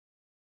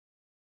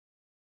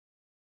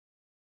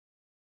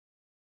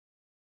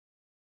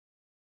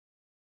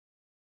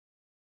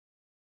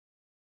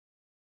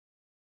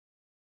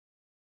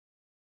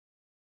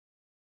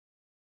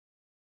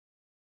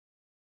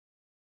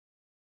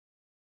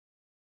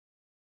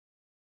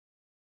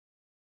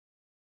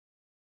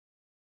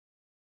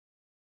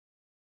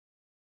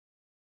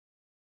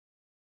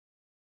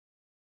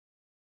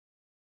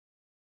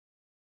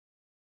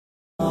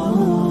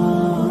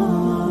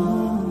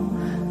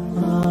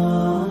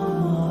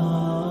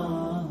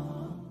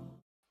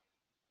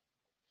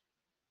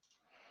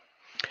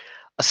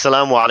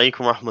Assalamu alaikum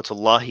wa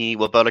rahmatullahi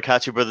wa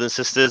barakatuh, brothers and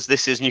sisters.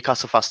 This is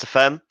Newcastle Fast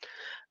FM,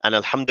 and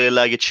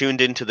Alhamdulillah, you're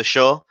tuned into the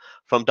show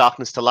From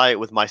Darkness to Light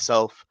with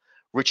myself,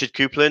 Richard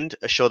Coupland,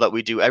 a show that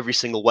we do every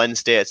single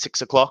Wednesday at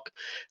 6 o'clock,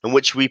 in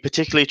which we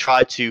particularly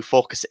try to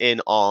focus in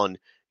on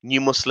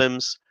new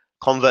Muslims,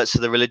 converts to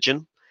the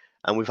religion.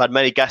 And we've had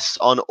many guests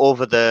on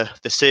over the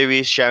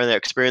series sharing their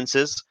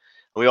experiences.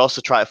 And we also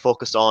try to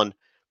focus on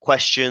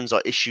questions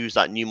or issues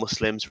that new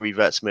Muslims,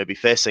 reverts may be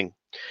facing.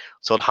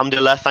 So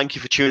alhamdulillah, thank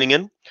you for tuning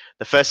in.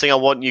 The first thing I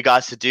want you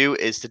guys to do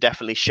is to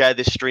definitely share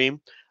this stream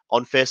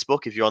on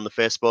Facebook if you're on the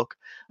Facebook,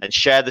 and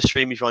share the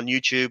stream if you're on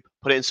YouTube.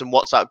 Put it in some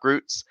WhatsApp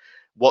groups,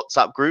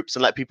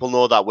 and let people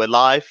know that we're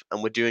live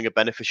and we're doing a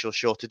beneficial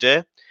show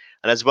today.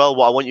 And as well,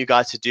 what I want you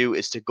guys to do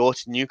is to go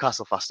to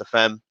Newcastle Fast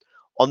FM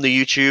on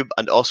the YouTube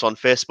and also on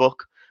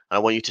Facebook. And I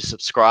want you to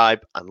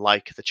subscribe and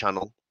like the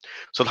channel.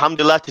 So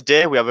alhamdulillah,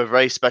 today we have a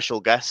very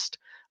special guest.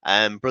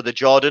 Brother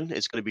Jordan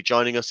is going to be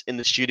joining us in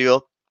the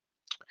studio,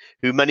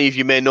 who many of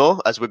you may know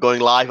as we're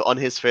going live on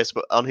his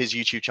Facebook, on his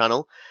YouTube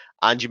channel.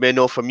 And you may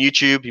know from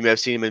YouTube, you may have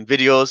seen him in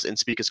videos in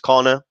Speaker's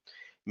Corner.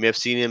 You may have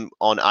seen him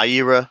on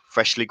Aira,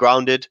 Freshly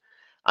Grounded.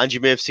 And you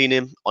may have seen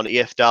him on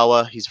EF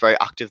Dawa. He's very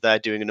active there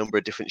doing a number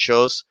of different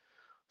shows.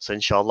 So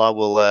inshallah,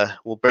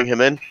 we'll bring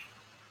him in.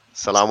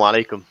 Assalamu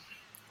alaikum.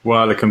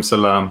 Wa alaikum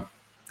salam.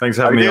 Thanks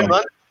for having me on.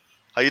 Man?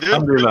 How you doing?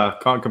 Alhamdulillah,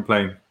 can't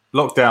complain.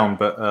 Lockdown,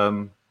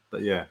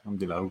 but yeah,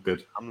 alhamdulillah, all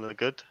good. I'm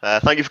good.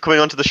 Thank you for coming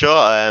on to the show.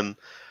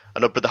 I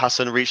know Brother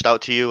Hassan reached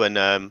out to you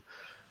and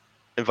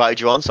invited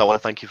you on, so I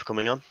want to thank you for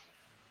coming on.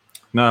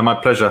 No, my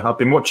pleasure. I've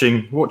been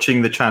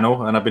watching the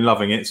channel and I've been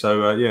loving it.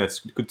 So yeah,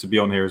 it's good to be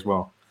on here as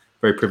well.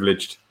 Very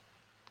privileged.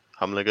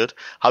 Alhamdulillah, good.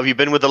 How have you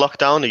been with the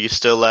lockdown? Are you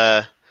still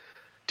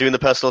doing the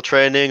personal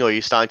training, or are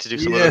you starting to do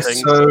some other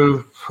things?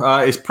 So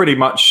it's pretty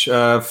much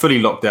fully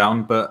locked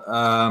down, but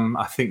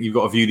I think you've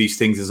got to view these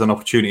things as an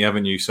opportunity,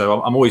 haven't you?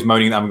 So I'm always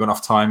moaning that I haven't got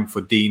enough time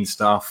for deen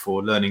stuff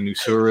or learning new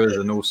surahs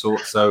and all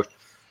sorts. So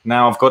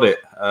now I've got it.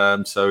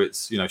 So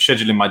it's,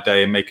 scheduling my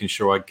day and making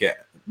sure I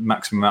get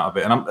maximum out of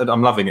it. And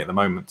I'm loving it at the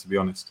moment, to be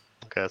honest.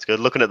 Okay, that's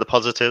good. Looking at the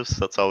positives,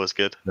 that's always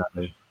good.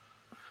 Exactly.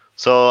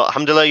 So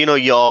alhamdulillah,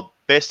 you're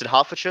based in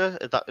Hertfordshire.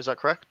 Is that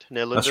correct?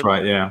 Near London? That's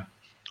right, yeah.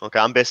 Okay,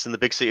 I'm based in the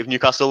big city of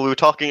Newcastle. We were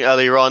talking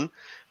earlier on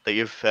that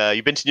you've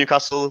been to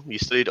Newcastle, you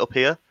studied up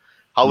here.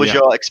 How was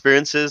your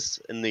experiences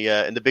in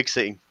the big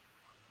city?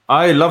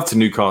 I loved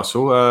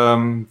Newcastle.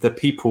 The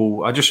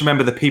people, I just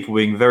remember the people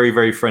being very,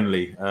 very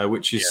friendly,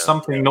 which is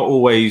something not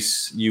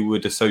always you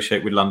would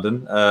associate with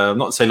London.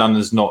 Not to say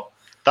London's not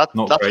that's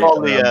great. All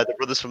the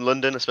brothers from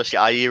London, especially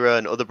Aira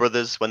and other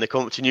brothers, when they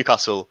come up to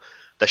Newcastle,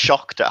 they're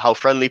shocked at how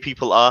friendly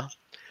people are.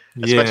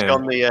 Especially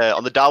on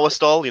the Dawa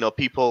stall,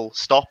 people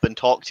stop and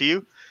talk to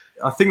you.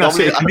 I think that's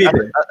it.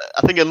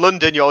 I think in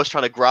London, you're always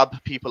trying to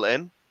grab people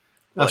in.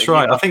 That's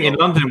right. I think in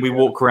London, we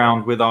walk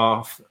around with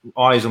our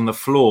eyes on the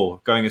floor,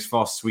 going as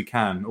fast as we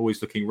can,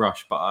 always looking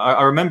rushed. But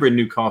I remember in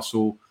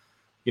Newcastle,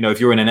 if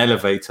you're in an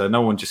elevator,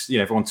 no one just,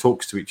 everyone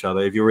talks to each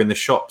other. If you're in the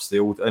shops, they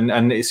all,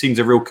 and it seems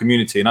a real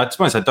community. And to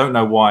be honest, I don't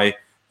know why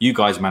you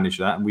guys manage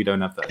that and we don't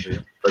have that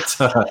here.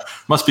 But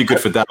must be good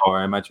for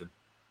Dawa, I imagine.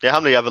 Yeah,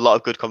 you have a lot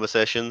of good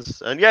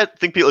conversations. And I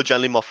think people are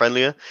generally more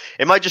friendlier.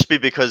 It might just be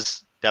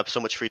because they have so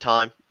much free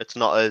time. It's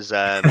not as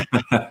a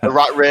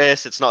rat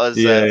race. It's not as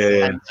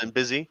intense and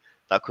busy.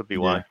 That could be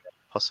why,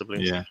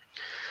 possibly. Yeah.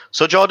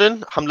 So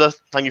Jordan, alhamdulillah,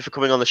 thank you for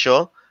coming on the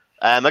show.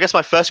 I guess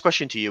my first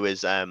question to you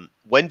is,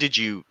 when did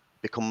you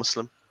become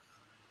Muslim?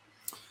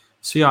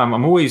 So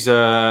I'm always,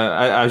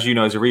 as you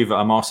know, as a Reva,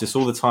 I'm asked this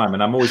all the time,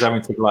 and I'm always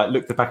having to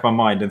look at the back of my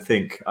mind and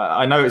think.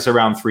 I know it's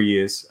around 3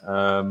 years.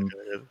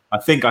 I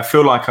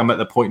feel like I'm at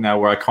the point now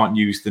where I can't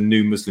use the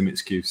new Muslim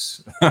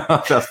excuse.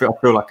 I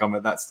feel like I'm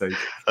at that stage.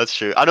 That's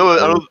true. I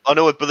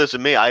know with brothers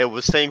and me, I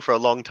was saying for a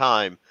long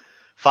time,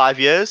 5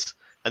 years,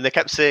 and they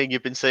kept saying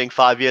you've been saying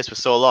 5 years for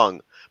so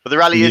long. But the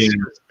reality is,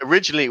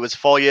 originally it was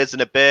 4 years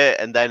and a bit,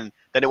 and then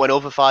it went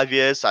over 5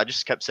 years. So I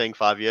just kept saying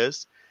 5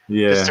 years.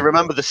 Yeah. Just to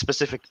remember the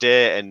specific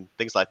day and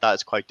things like that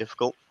is quite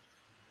difficult.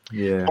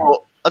 Yeah.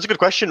 Well, that's a good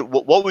question.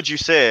 What would you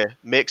say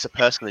makes a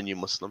person a new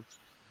Muslim?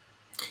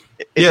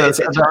 Is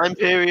it a time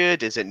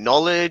period? Is it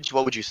knowledge?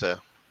 What would you say?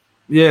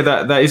 Yeah,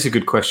 that is a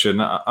good question.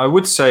 I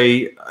would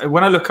say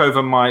when I look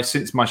over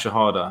since my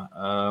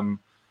Shahada,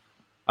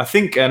 I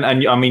think, and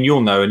I mean,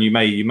 you'll know, and you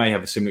may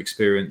have a similar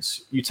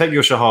experience. You take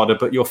your Shahada,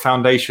 but your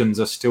foundations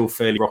are still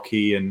fairly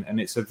rocky,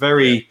 and it's a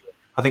very,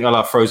 I think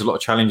Allah throws a lot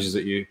of challenges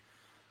at you.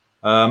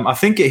 I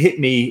think it hit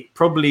me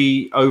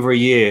probably over a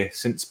year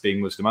since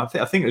being Muslim. I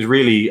think it was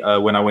really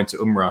when I went to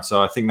Umrah.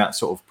 So I think that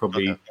sort of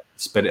probably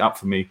sped it up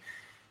for me.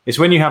 It's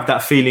when you have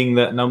that feeling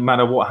that no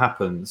matter what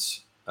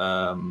happens,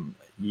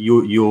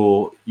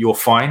 you're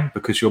fine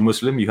because you're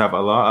Muslim. You have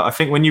Allah. I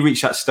think when you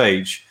reach that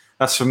stage,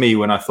 that's for me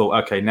when I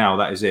thought, okay, now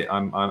that is it.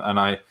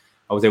 I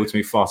was able to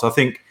move fast. I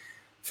think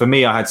for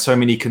me, I had so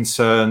many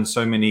concerns,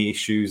 so many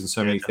issues, and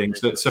so many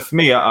things. So for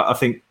me, I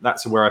think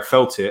that's where I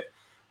felt it.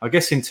 I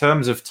guess in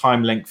terms of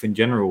time length in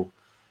general,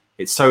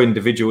 it's so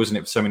individual, isn't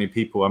it, for so many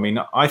people? I mean,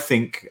 I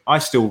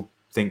still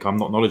think I'm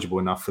not knowledgeable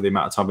enough for the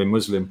amount of time I've been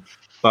Muslim.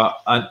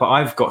 but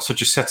I've got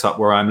such a setup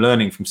where I'm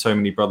learning from so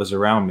many brothers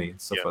around me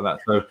and stuff like that.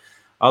 So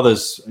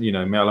others,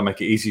 may Allah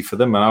make it easy for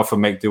them, and I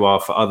often make dua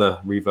for other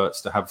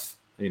reverts to have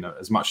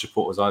as much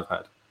support as I've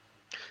had.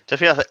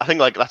 Definitely, I think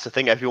like that's the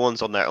thing.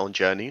 Everyone's on their own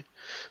journey,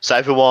 so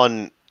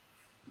everyone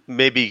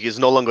maybe is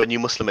no longer a new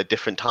Muslim at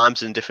different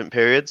times in different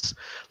periods.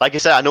 Like I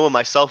said, I know with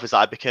myself is that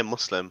I became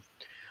Muslim,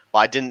 but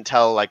I didn't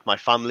tell like my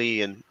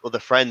family and other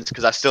friends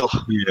because I still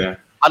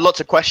had lots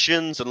of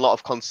questions and a lot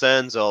of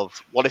concerns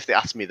of what if they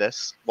asked me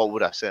this, what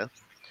would I say?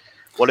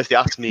 What if they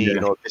asked me,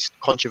 this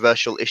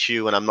controversial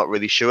issue and I'm not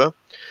really sure?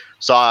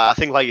 So I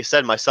think, like you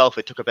said, myself,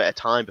 it took a bit of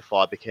time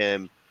before I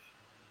became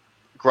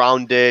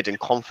grounded and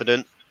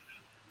confident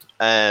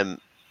to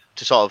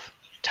sort of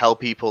tell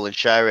people and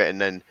share it, and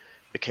then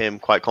became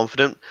quite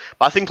confident.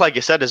 But I think, like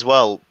you said as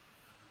well,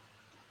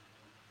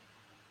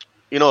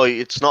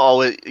 it's not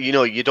always,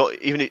 you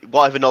don't, even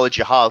whatever knowledge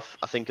you have,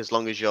 I think as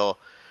long as you're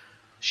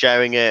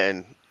sharing it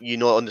and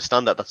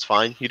understand that's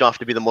fine. You don't have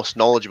to be the most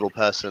knowledgeable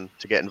person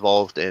to get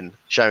involved in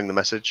sharing the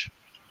message.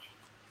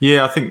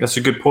 Yeah, I think that's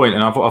a good point.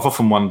 And I've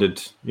often wondered,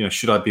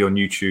 should I be on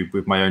YouTube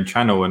with my own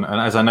channel? And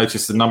as I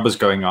notice the numbers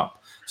going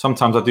up,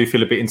 sometimes I do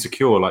feel a bit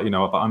insecure. Like,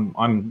 but I'm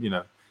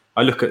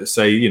I look at,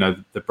 say,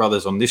 the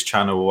brothers on this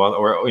channel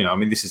or I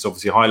mean, this is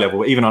obviously high level,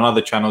 but even on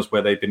other channels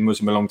where they've been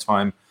Muslim a long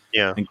time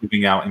and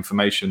giving out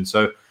information.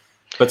 So,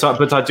 but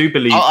I do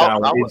believe I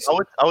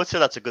would say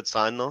that's a good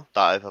sign, though,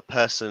 that if a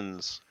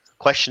person's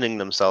questioning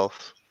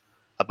themselves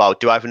about,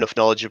 do I have enough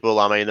knowledgeable,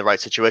 am I in the right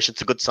situation,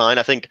 it's a good sign.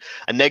 I think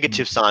a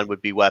negative sign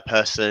would be where a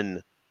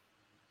person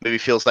maybe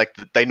feels like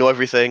they know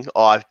everything,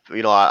 or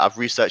I've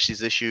researched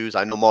these issues,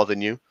 I know more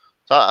than you.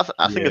 So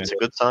I think it's a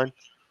good sign.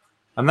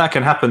 And that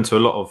can happen to a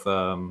lot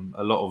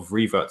of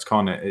reverts,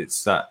 can't it?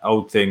 It's that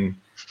old thing.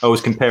 I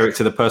always compare it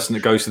to the person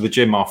that goes to the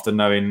gym after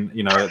knowing,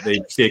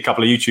 they see a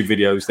couple of YouTube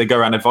videos, they go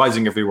around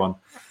advising everyone.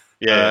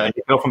 And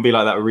it can often be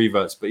like that with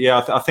reverts. But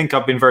I think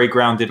I've been very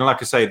grounded. And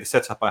like I say, the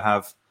setup I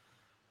have,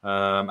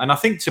 and I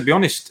think, to be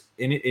honest,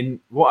 in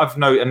what I've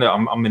known, and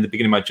I'm in the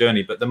beginning of my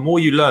journey, but the more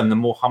you learn, the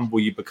more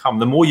humble you become,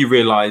 the more you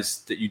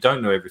realize that you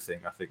don't know everything.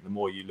 I think the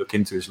more you look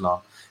into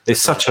Islam,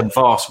 there's such a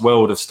vast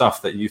world of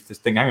stuff that you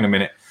think, hang on a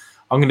minute,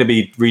 I'm going to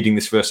be reading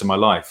this for the rest of my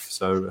life.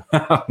 So,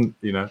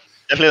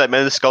 Definitely, like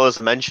many of the scholars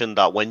mentioned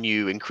that when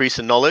you increase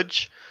in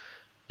knowledge,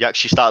 you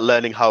actually start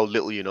learning how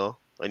little you know,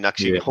 and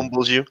actually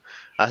humbles you.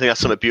 I think that's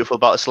something beautiful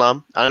about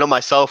Islam. And I know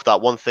myself that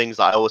one thing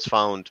that I always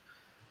found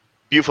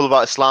beautiful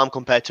about Islam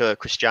compared to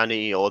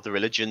Christianity or other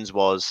religions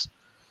was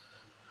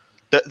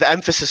the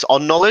emphasis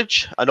on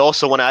knowledge. And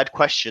also when I had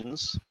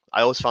questions,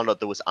 I always found out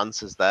there was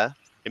answers there.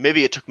 And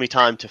maybe it took me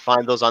time to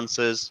find those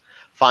answers,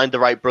 find the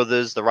right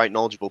brothers, the right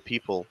knowledgeable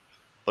people.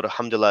 But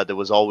alhamdulillah, there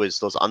was always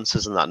those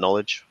answers and that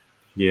knowledge.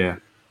 Yeah.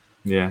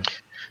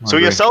 So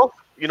yourself,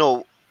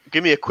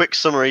 give me a quick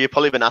summary. You've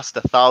probably been asked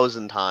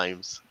 1,000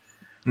 times.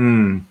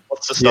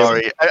 What's the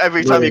story?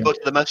 Every time you go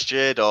to the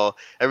masjid, or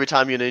every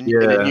time you're in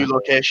a new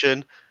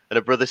location and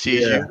a brother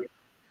sees you.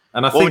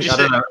 And I think,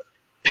 don't know.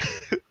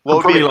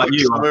 What would be like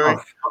you?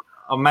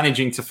 I'm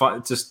managing to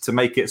fight just to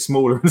make it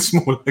smaller and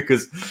smaller,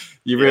 because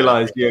you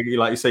realize, you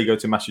like you say, you go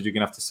to masjid, you're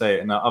gonna have to say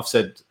it. And I've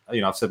said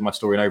my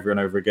story over and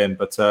over again,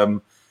 but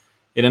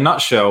in a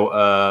nutshell,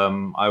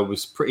 I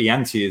was pretty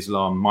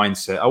anti-Islam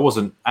mindset. I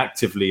wasn't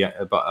actively,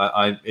 but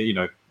I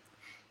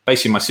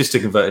basically my sister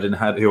converted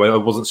and who I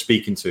wasn't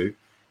speaking to,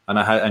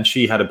 and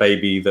she had a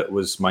baby that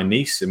was my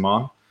niece,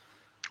 Iman.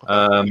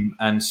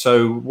 And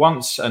so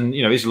once,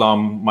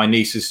 Islam, my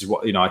niece, this is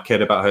what, I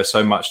cared about her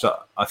so much that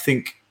I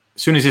think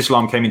as soon as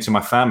Islam came into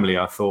my family,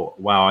 I thought,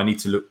 wow, I need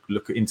to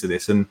look into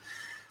this. And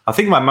I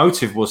think my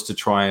motive was to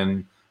try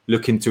and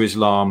look into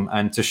Islam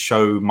and to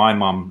show my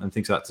mum and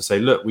things like that, to say,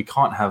 look, we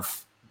can't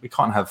have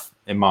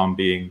Iman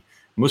being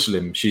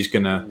Muslim. She's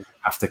going to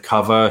have to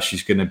cover.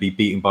 She's going to be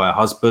beaten by her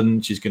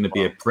husband. She's going to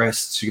be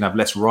oppressed. She's going to have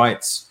less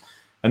rights.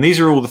 And these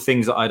are all the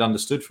things that I'd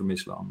understood from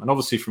Islam, and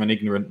obviously from an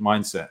ignorant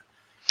mindset.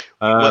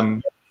 Where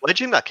do you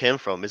think that came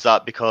from? Is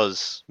that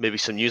because maybe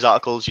some news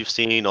articles you've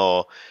seen,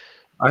 or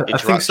I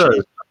think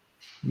so.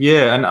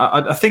 Yeah, and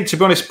I think, to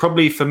be honest,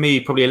 probably for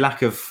me, probably a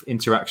lack of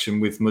interaction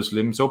with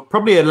Muslims, or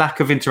probably a lack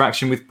of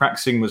interaction with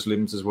practicing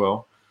Muslims as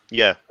well.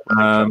 Yeah.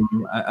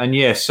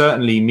 And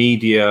certainly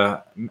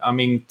media. I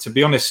mean, to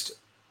be honest,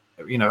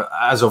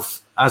 as of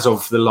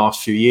the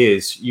last few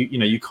years,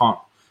 you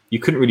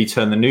couldn't really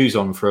turn the news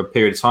on for a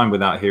period of time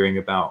without hearing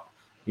about,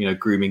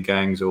 grooming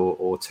gangs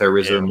or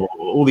terrorism or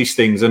all these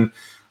things. And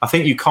I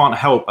think you can't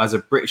help, as a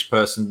British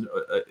person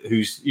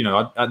who's,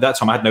 at that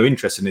time I had no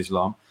interest in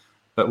Islam,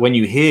 but when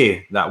you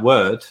hear that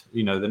word,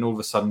 then all of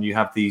a sudden you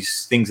have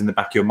these things in the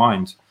back of your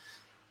mind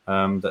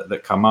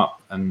that come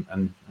up. And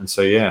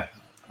so,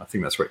 I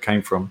think that's where it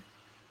came from.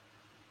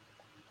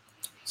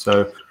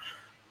 So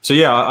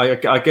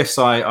I guess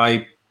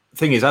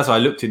thing is, as I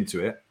looked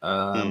into it,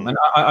 and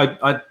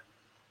I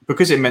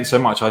because it meant so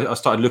much, I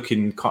started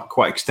looking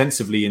quite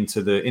extensively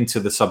into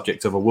the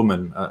subject of a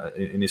woman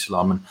in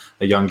Islam, and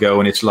a young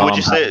girl in Islam.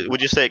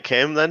 Would you say it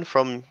came then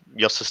from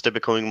your sister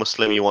becoming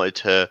Muslim? You wanted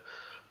to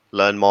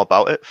learn more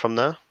about it from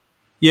there?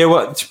 Yeah,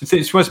 well,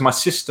 it was my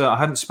sister. I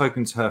hadn't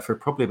spoken to her for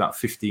probably about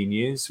 15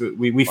 years.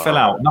 We fell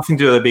out. Nothing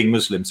to do with her being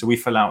Muslim, so we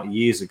fell out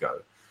years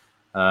ago.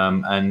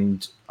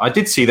 And I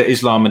did see that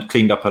Islam had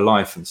cleaned up her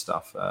life and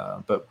stuff,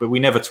 but we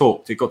never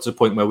talked. It got to the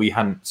point where we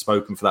hadn't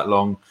spoken for that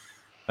long.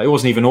 It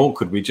wasn't even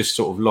awkward. We just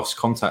sort of lost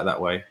contact that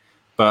way.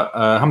 But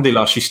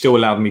alhamdulillah, she still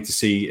allowed me to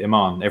see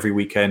Iman every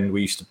weekend.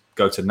 We used to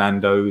go to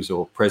Nando's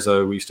or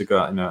Prezzo. We used to go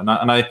out, and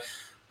I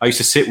used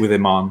to sit with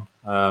Iman,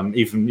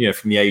 even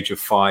from the age of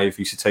 5.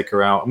 Used to take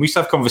her out, and we used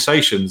to have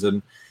conversations.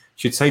 And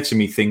she'd say to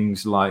me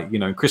things like,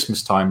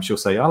 Christmas time, she'll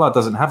say, "Allah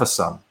doesn't have a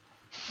son,"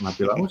 and I'd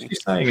be like, "What's she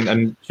saying?"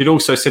 And she'd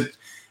also said,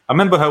 I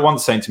remember her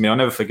once saying to me, I'll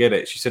never forget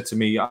it. She said to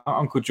me,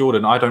 "Uncle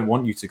Jordan, I don't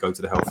want you to go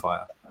to the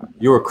hellfire.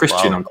 You're a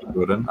Christian, Uncle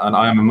Jordan, and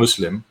I am a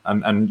Muslim,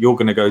 and you're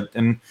going to go."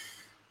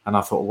 And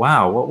I thought,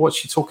 wow, what's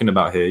she talking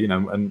about here?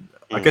 And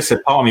I guess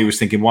that part of me was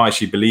thinking, why is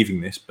she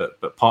believing this?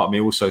 But part of me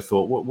also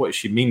thought, what does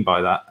she mean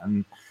by that?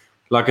 And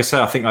like I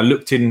said, I think I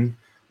looked in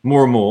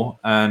more and more.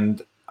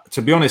 And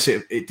to be honest,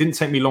 it didn't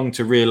take me long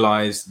to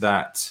realize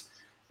that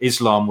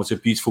Islam was a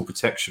beautiful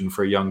protection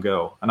for a young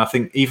girl. And I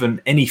think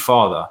even any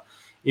father,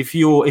 if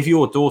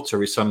your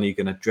daughter is suddenly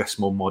going to dress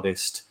more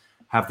modest,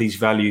 have these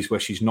values where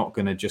she's not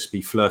going to just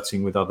be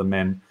flirting with other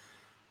men,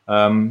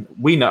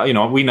 we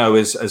know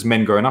as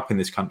men growing up in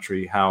this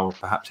country how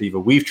perhaps either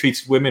we've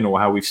treated women or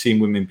how we've seen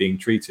women being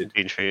treated.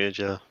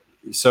 Yeah.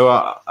 So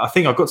I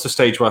think I got to a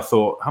stage where I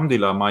thought,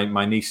 alhamdulillah,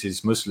 my niece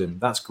is Muslim.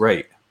 That's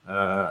great.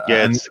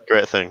 It's a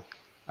great thing.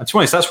 And to be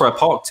honest, that's where I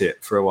parked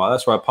it for a while.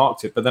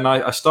 But then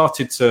I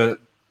started to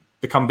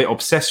become a bit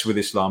obsessed with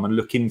Islam and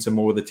look into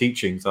more of the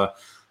teachings.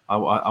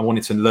 I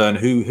wanted to learn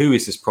who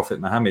is this Prophet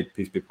Muhammad,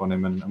 peace be upon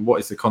him, and what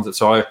is the concept.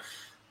 So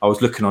I was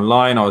looking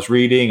online, I was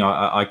reading,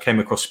 I came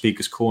across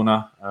Speaker's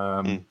Corner.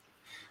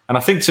 And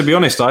I think, to be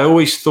honest, I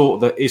always thought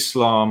that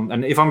Islam,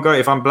 and if I'm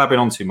blabbing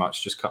on too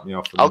much, just cut me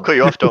off. I'll cut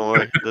you off, don't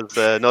worry.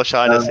 There's no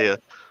shyness here.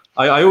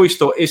 I always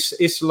thought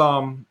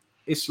Islam,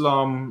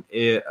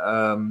 even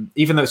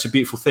though it's a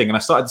beautiful thing, and I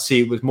started to see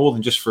it was more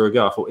than just for a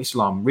girl, I thought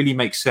Islam really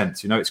makes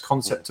sense. Its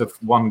concept of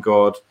one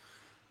God,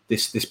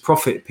 this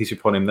prophet, peace be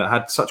upon him, that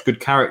had such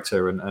good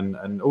character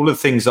and all of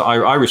the things that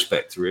I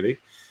respect, really.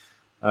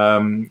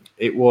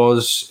 It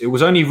was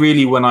only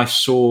really when I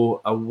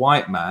saw a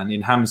white man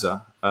in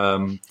Hamza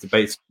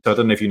debate. So I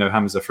don't know if you know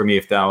Hamza from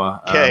EF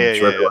Dawah.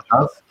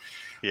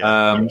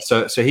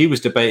 So he was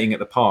debating at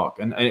the park,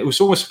 and it was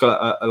almost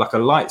like a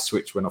light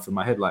switch went off in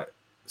my head. Like,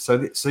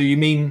 so you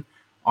mean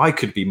I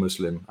could be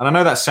Muslim? And I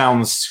know that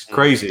sounds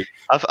crazy.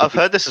 I've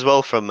heard this as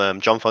well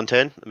from John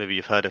Fontaine. Maybe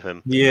you've heard of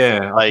him.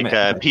 Yeah,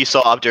 like he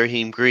saw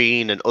Abdurrahim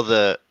Green and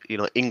other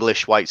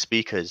English white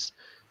speakers,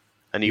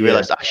 and he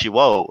realized actually,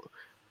 whoa,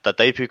 that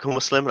they become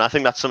Muslim. And I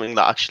think that's something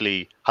that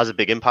actually has a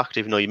big impact,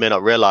 even though you may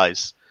not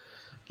realize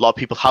a lot of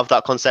people have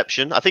that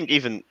conception. I think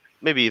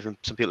maybe even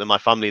some people in my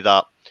family,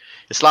 that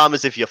Islam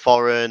is if you're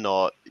foreign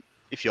or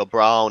if you're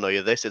brown or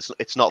you're this.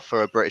 It's not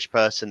for a British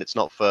person. It's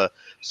not for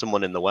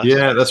someone in the West.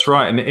 Yeah, that's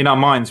right. And in our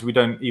minds, we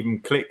don't even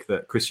click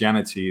that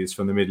Christianity is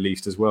from the Middle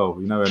East as well.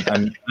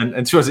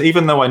 And to us,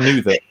 even though I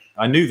knew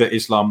that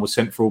Islam was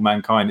sent for all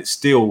mankind, it's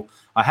still,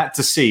 I had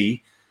to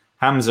see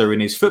Hamza in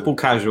his football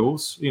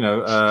casuals,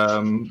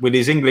 with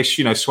his English,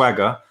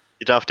 swagger.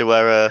 You'd have to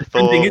wear a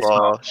Thor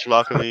or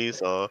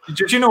Shlakamis or.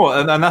 Do you know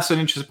what? And that's an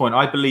interesting point.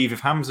 I believe if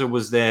Hamza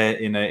was there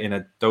in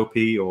a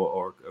dopey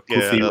or a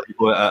kufi,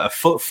 a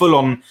full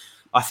on,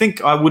 I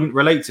think I wouldn't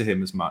relate to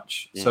him as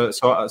much. Yeah.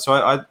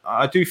 So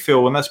I do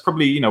feel, and that's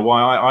probably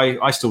why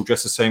I still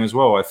dress the same as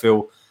well. I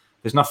feel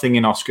there's nothing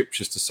in our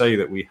scriptures to say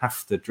that we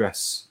have to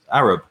dress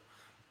Arab,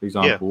 for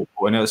example.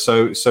 Yeah. And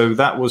so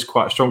that was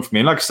quite strong for me.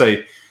 And like I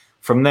say,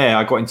 from there,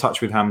 I got in touch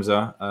with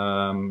Hamza,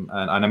 and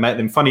I met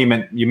him. Funny,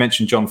 you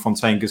mentioned John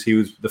Fontaine, because he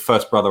was the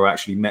first brother I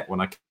actually met when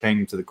I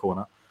came to the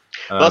corner.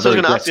 Well, I was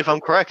going to ask you if I'm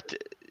correct.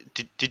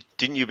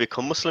 Didn't you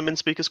become Muslim in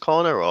Speaker's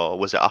Corner, or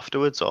was it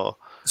afterwards? Or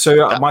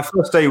my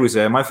first day was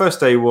there. My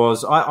first day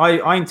was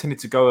I intended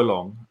to go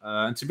along,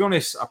 and to be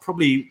honest,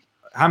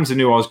 Hamza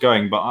knew I was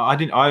going, but I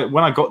didn't.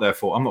 When I got there, I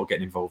thought I'm not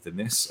getting involved in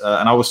this,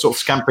 and I was sort of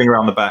scampering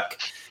around the back.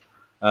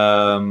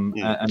 And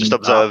just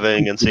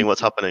observing and seeing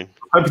what's happening.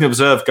 Hoping to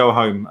observe, go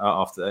home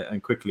after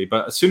and quickly.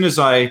 But as soon as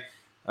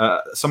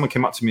someone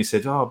came up to me and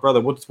said, "Oh,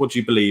 brother, what do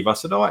you believe?" I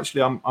said, "Oh,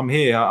 actually, I'm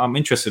here. I'm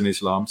interested in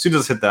Islam." As soon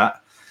as I said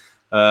that,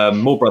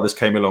 more brothers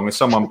came along, and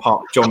someone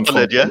parked John.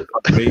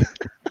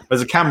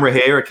 There's a camera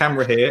here, a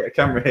camera here, a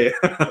camera here.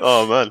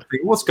 Oh man,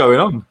 what's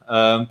going on?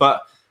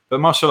 But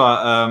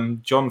mashallah,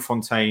 John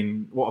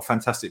Fontaine, what a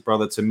fantastic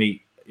brother to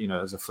meet.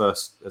 As a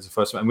first,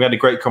 and we had a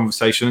great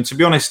conversation. And to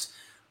be honest,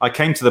 I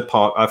came to the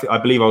park. I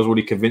believe I was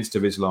already convinced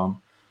of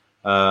Islam,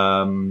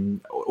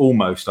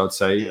 almost, I'd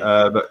say.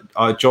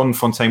 But John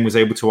Fontaine was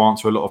able to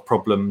answer a lot of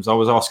problems. I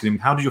was asking him,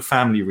 "How did your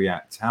family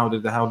react? How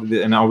did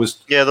it?" And I was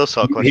those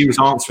sort of questions. He was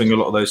answering a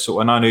lot of those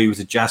and I knew he was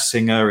a jazz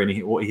singer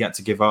and what he had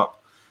to give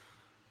up.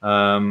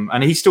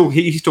 And he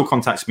still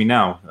contacts me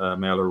now.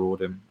 May Allah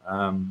reward him.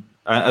 And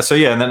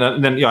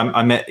then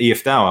I met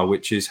EF Dawah,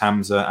 which is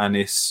Hamza,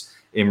 Anis,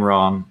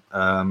 Imran,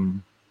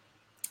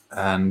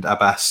 and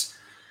Abbas.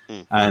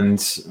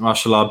 and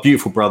mashallah,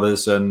 beautiful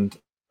brothers. And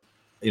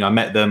I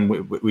met them.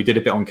 We did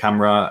a bit on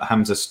camera.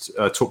 Hamza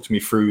talked to me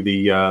through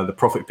the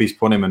Prophet, peace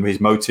upon him, and his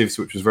motives,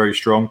 which was very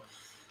strong.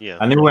 Yeah.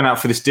 And then we went out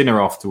for this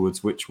dinner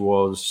afterwards, which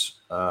was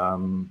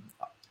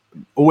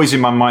always in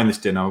my mind. This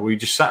dinner, we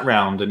just sat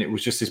round, and it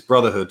was just this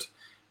brotherhood,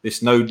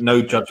 this no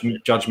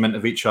judgment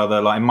of each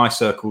other. Like in my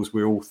circles,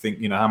 we all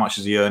think, how much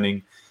is he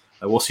earning,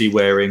 what's he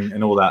wearing,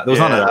 and all that. There was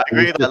none of that. I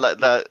agree with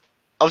that.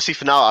 Obviously,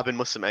 for now, I've been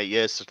Muslim 8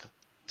 years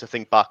to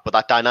think back, but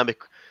that dynamic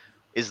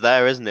is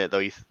there, isn't it?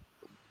 Though,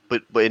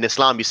 but in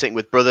Islam, you're sitting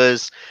with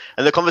brothers,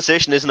 and the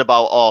conversation isn't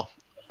about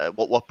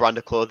what brand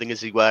of clothing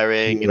is he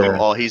wearing,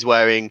 or he's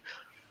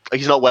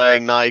not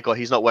wearing Nike, or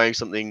he's not wearing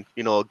something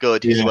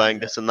good. He's wearing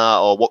this and that,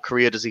 or what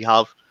career does he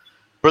have?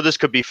 Brothers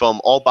could be from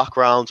all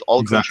backgrounds,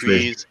 all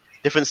countries,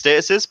 different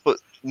statuses, but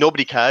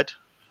nobody cared.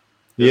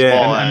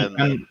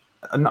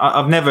 And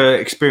I've never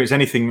experienced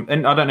anything,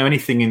 and I don't know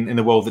anything in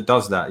the world that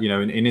does that.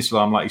 In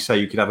Islam, like you say,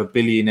 you could have a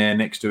billionaire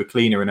next to a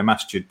cleaner in a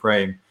masjid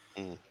praying.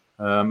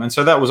 And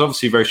so that was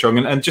obviously very strong.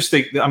 And just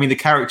the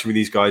character of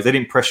these guys, they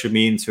didn't pressure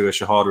me into a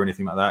shahada or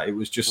anything like that. It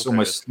was just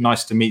almost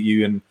nice to meet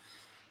you.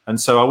 And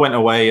so I went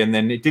away, and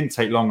then it didn't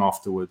take long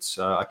afterwards.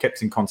 I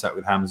kept in contact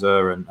with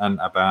Hamza and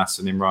Abbas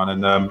and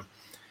Imran.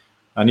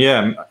 And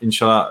yeah,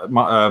 inshallah,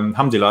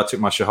 alhamdulillah, I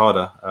took my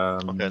shahada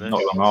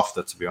not long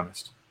after, to be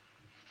honest.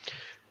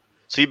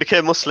 So you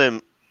became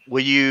Muslim.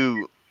 Were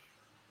you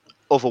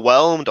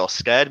overwhelmed or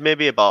scared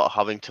maybe about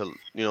having to,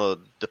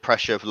 the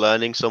pressure of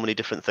learning so many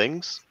different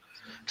things?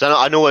 Because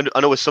I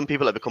know with some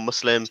people that become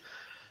Muslim,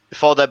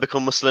 before they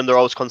become Muslim, they're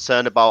always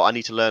concerned about, I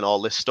need to learn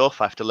all this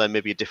stuff. I have to learn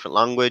maybe a different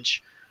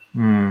language.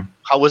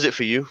 How was it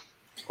for you?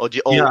 Or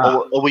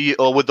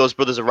with those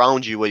brothers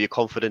around you, were you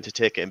confident to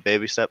take it in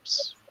baby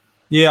steps?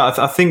 Yeah,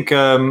 I think,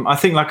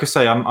 like I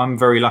say, I'm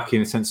very lucky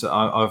in the sense that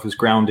I was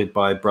grounded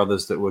by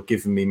brothers that were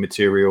giving me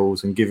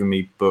materials and giving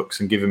me books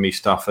and giving me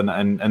stuff, and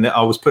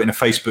I was put in a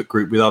Facebook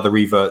group with other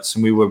reverts,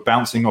 and we were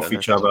bouncing off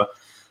each other.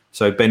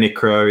 So Ben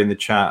Ikra in the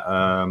chat,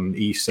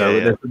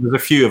 Isa, there's a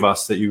few of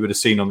us that you would have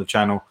seen on the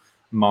channel,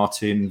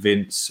 Martin,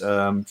 Vince,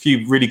 a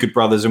few really good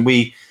brothers, and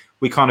we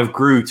kind of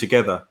grew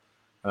together,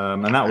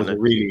 and that was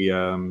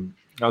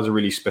a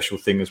really special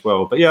thing as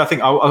well. But yeah, I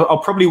think I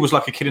probably was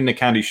like a kid in a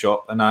candy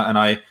shop, and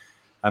I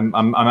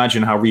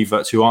imagine how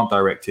reverts who aren't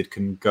directed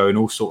can go in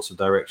all sorts of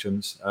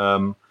directions.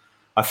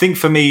 I think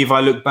for me, if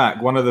I look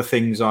back, one of the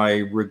things I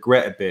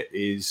regret a bit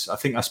is I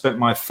think I spent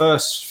my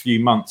first few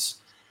months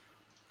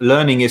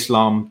learning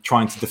Islam,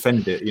 trying to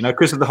defend it,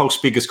 because of the whole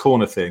Speaker's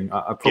Corner thing.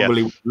 I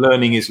probably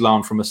learning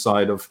Islam from a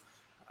side of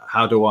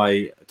how do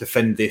I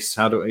defend this?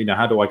 How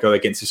do I go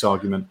against this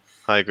argument?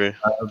 I agree.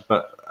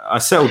 But I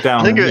settled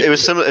down. I think it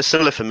was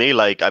similar for me.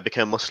 Like I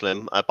became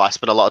Muslim, but I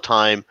spent a lot of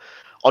time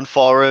on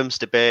forums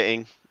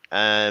debating.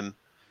 So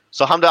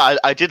alhamdulillah,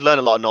 I did learn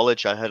a lot of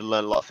knowledge. I had to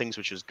learn a lot of things,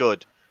 which was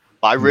good.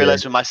 But I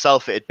realized for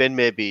myself, it had been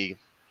maybe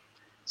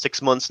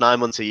 6 months, 9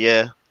 months, a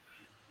year.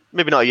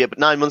 Maybe not a year, but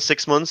 9 months,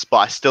 6 months. But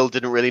I still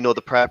didn't really know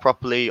the prayer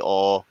properly,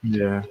 or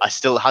I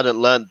still hadn't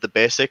learned the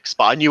basics.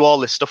 But I knew all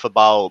this stuff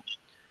about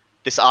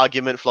this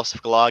argument,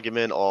 philosophical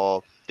argument,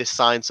 or this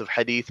science of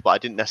hadith. But I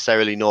didn't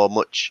necessarily know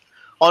much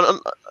on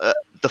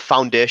the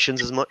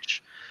foundations as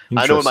much.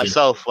 I know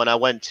myself when I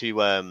went to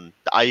the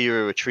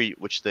Ayura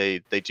retreat, which they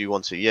do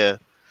once a year,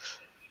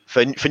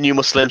 for new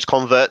Muslims,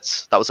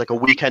 converts, that was like a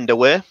weekend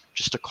away,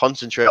 just to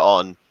concentrate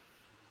on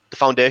the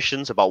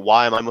foundations about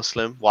why am I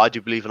Muslim, why do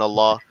you believe in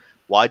Allah,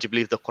 why do you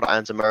believe the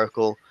Quran's a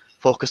miracle,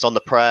 focused on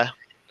the prayer,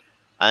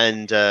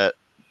 and that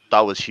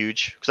was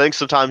huge. Because I think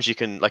sometimes you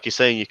can, like you're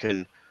saying, you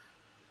can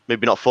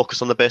maybe not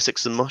focus on the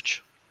basics as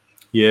much.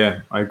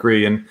 Yeah, I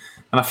agree, and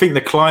I think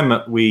the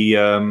climate we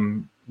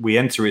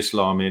enter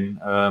Islam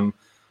in.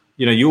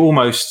 You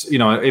almost,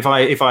 if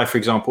I, for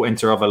example,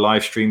 enter other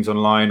live streams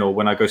online, or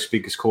when I go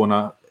Speaker's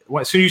Corner,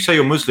 as soon as you say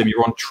you're Muslim,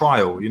 you're on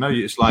trial.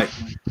 It's like,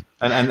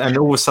 and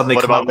all of a sudden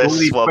they come up with all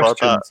these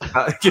questions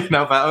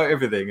about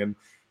everything, and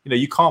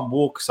you can't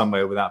walk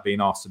somewhere without being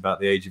asked about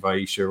the age of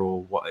Aisha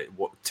or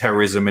what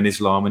terrorism in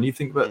Islam, and you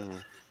think, but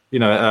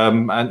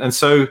and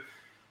so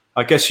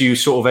I guess you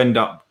sort of end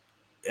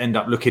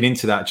up looking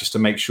into that just to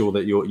make sure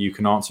that you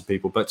can answer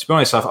people. But to be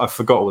honest, I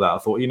forgot all that. I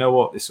thought,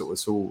 what,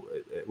 it's all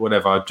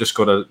whatever. I've just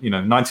got to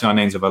 99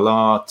 names of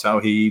Allah,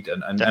 Tawheed,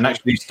 and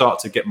actually start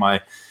to get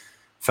my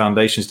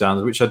foundations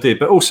down, which I did.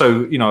 But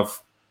also,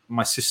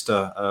 my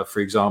sister, for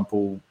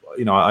example,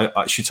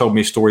 she told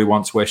me a story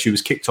once where she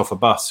was kicked off a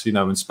bus,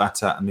 and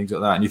spat at and things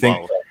like that. And you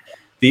think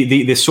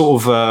the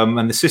sort of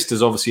and the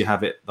sisters obviously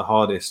have it the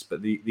hardest,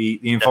 but the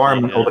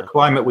environment or the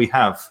climate we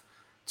have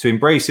to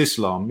embrace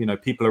Islam,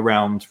 people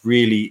around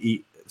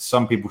really,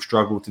 some people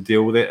struggle to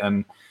deal with it.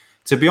 And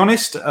to be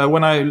honest,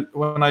 when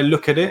I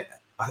look at it,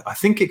 I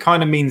think it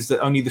kind of means that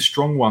only the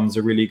strong ones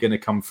are really going to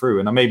come through.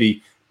 And I may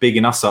be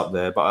bigging us up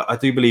there, but I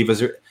do believe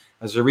as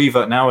a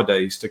revert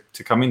nowadays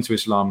to come into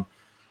Islam,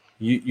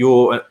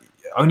 you're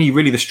only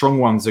really the strong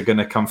ones are going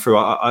to come through.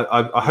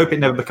 I hope it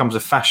never becomes a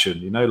fashion,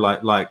 you know,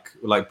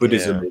 like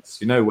Buddhism is,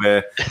 you know,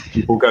 where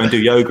people go and do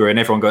yoga and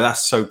everyone go,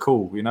 that's so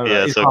cool, you know.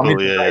 Yeah, like, so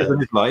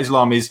cool.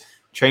 Islam is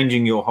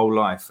changing your whole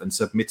life and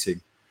submitting.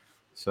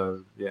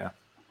 So yeah,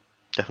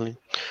 definitely.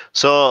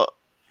 So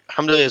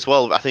alhamdulillah as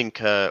well, I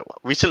think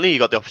recently you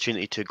got the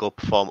opportunity to go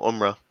perform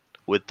Umrah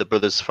with the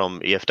brothers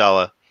from EF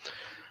Dawah.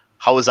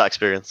 How was that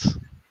experience?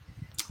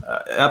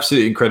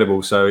 Absolutely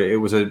incredible. So it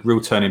was a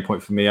real turning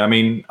point for me. I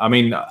mean,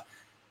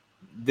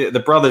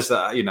 the brothers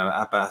that, you know,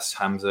 Abbas,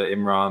 Hamza,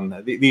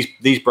 Imran,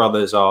 these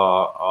brothers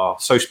are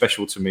so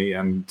special to me,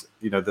 and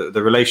you know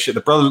the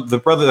relationship,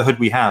 the brotherhood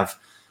we have,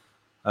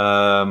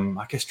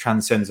 I guess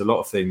transcends a lot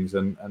of things,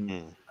 So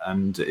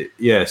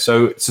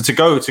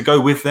to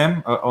go with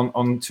them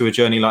on to a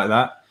journey like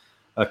that,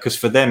 because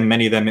for them,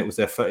 many of them, it was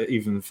their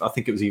I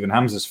think it was even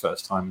Hamza's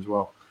first time as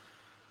well.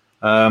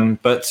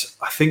 But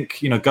I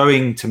think, you know,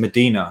 going to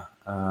Medina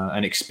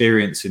and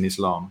experiencing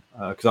Islam,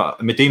 because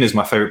Medina is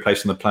my favorite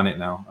place on the planet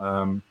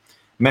now.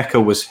 Mecca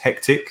was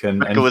hectic,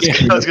 and I was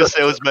going to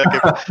say it was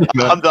Mecca.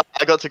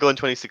 I got to go in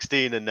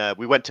 2016, and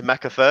we went to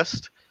Mecca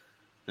first.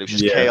 And it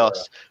was just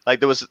chaos. Like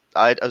there was,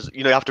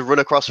 you know, you have to run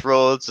across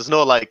roads. There's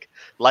no like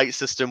light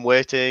system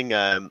waiting.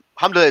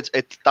 Alhamdulillah,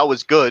 that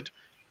was good.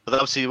 But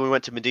then obviously we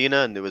went to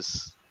Medina, and it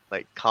was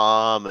like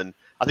calm, and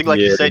I think like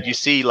you said, you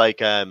see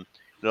like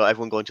you know,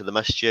 everyone going to the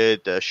masjid,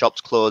 shops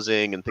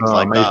closing, and things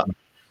like amazing. That.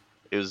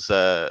 It was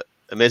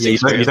amazing.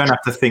 You don't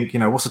have to think, you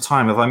know, what's the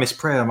time? Have I missed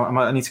prayer?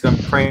 I need to go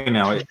and pray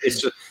now.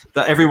 It's just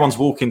that everyone's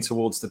walking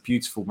towards the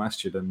beautiful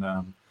masjid, and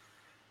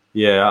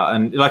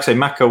and like I say,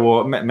 Mecca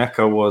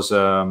was.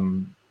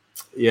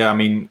 I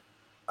mean,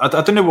 I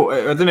don't know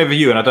if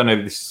you, and I don't know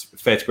if this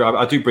is fair to, but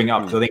I do bring it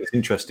up because I think it's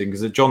interesting,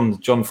 because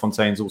John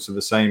Fontaine's also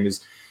the same.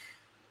 Is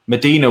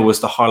Medina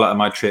was the highlight of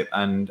my trip,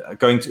 and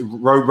going to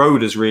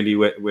Rhoda's really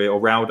where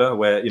Rauda,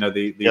 where, you know,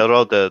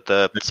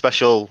 the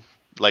special,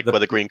 like where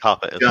the green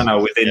carpet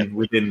is.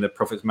 Within the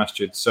Prophet's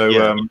Masjid.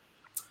 So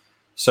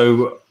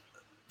so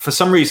for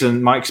some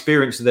reason, my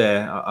experience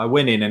there, I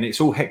went in, and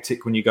it's all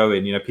hectic when you go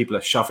in. You know, people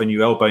are shoving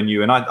you, elbowing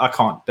you, and I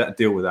can't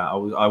deal with that.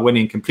 I went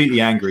in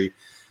completely angry,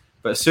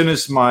 but as soon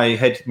as my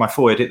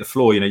forehead hit the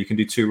floor, you know, you can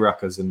do 2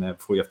 rakas in there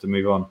before you have to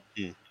move on.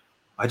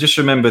 I just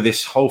remember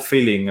this whole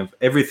feeling of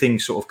everything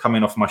sort of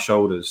coming off my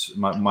shoulders,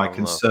 my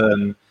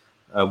concern,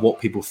 what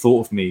people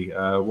thought of me,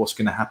 what's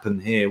going to happen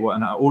here.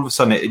 And all of a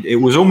sudden, it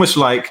was almost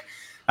like,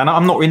 and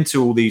I'm not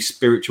into all these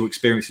spiritual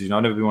experiences, you know,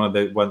 I've never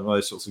been one of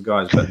those sorts of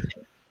guys, but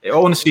it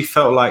honestly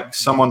felt like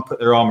someone put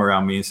their arm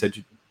around me and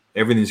said,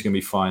 everything's going to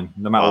be fine,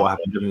 no matter what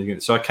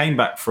happens. So I came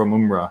back from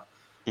Umrah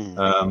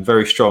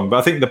very strong. But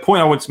I think the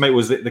point I wanted to make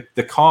was that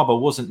the Kaaba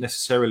wasn't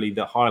necessarily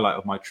the highlight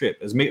of my trip,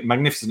 as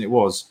magnificent it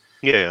was.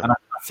 And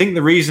I think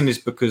the reason is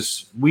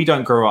because we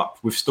don't grow up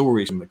with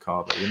stories from the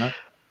Kaaba, you know?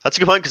 That's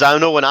a good point, because I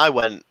know when I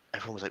went,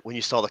 everyone was like, when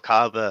you saw the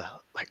Kaaba,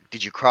 like,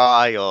 did you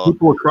cry? Or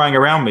people were crying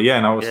around me,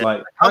 and I was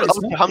like,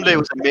 alhamdulillah, it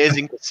was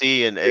amazing to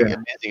see and an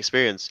amazing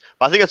experience.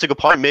 But I think that's a good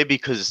point, maybe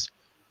because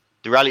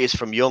the reality is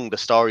from young, the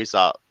stories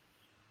that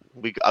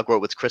I grew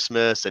up with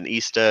Christmas and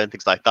Easter and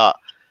things like that.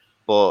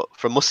 But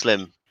for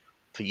Muslim,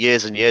 for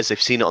years and years,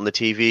 they've seen it on the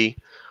TV,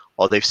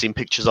 or they've seen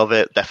pictures of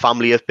it. Their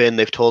family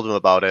they've told them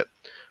about it.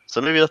 So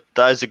maybe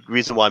that is a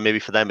reason why maybe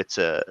for them it's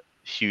a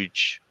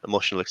huge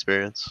emotional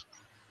experience.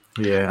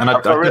 Yeah, and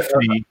I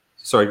definitely.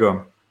 Sorry, go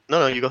on.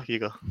 No, you go.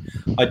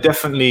 I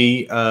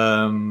definitely,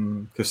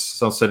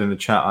 because I said in the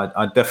chat,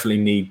 I definitely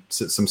need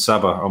some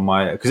sabr on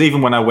my. Because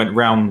even when I went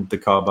round the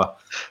Kaaba,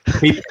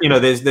 you know,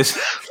 there's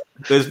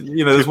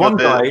one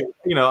guy.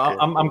 You know,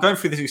 I'm going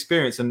through this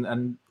experience,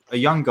 and a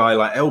young guy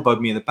like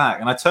elbowed me in the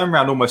back, and I turned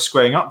around almost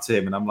squaring up to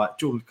him, and I'm like,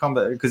 Jordan, come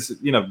back, because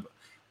you know.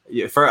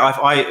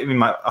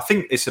 I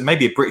think it's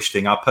maybe a British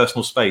thing, our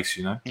personal space,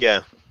 you know.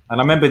 Yeah. And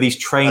I remember these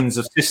trains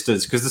of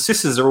sisters, because the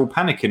sisters are all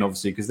panicking,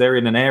 obviously, because they're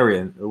in an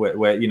area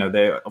where you know,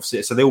 they're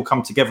obviously, so they all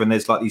come together, and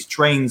there's like these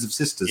trains of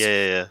sisters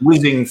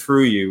whizzing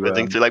through you.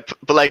 Especially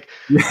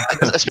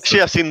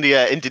I've seen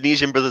the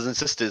Indonesian brothers and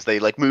sisters. They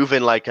like move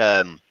in like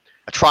a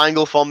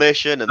triangle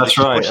formation, and they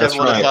push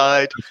everyone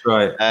aside. That's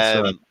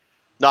right.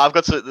 No,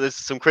 there's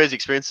some crazy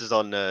experiences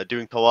on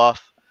doing tawaf,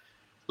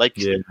 like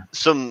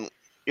some.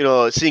 You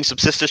know, seeing some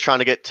sisters trying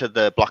to get to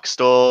the black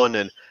stone,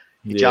 and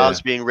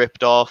hijabs being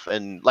ripped off,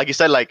 and like you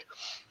said, like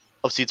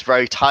obviously it's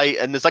very tight,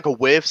 and there's like a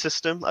wave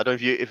system. I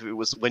don't know if it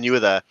was when you were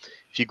there.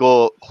 If you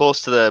go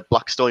close to the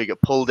black stone, you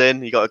get pulled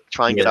in. You got to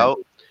try and get out.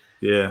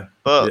 Yeah,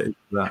 but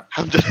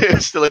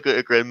it's still a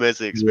great,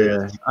 amazing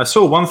experience. Yeah. I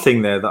saw one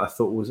thing there that I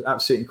thought was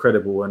absolutely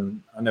incredible,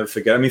 and I never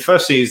forget. I mean,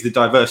 firstly is the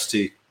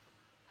diversity,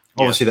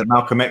 obviously that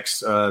Malcolm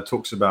X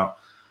talks about.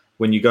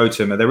 When you go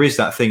to him, there is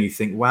that thing you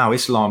think, wow,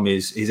 Islam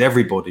is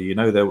everybody. You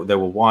know, there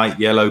were white,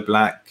 yellow,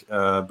 black,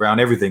 brown,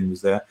 everything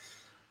was there.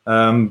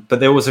 But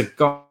there was a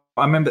guy.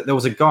 I remember there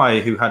was a guy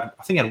who had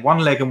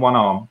one leg and one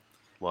arm,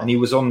 and he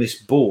was on this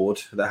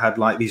board that had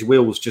like these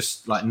wheels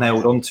just like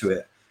nailed onto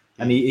it,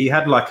 and he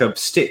had like a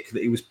stick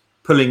that he was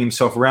pulling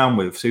himself around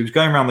with. So he was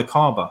going around the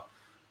Kaaba,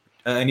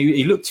 and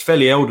he looked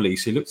fairly elderly.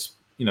 So he looked,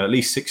 you know, at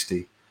least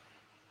 60.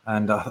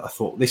 And I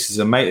thought, this is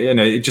amazing. You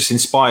know, it just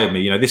inspired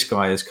me. You know, this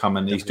guy has come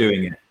and he's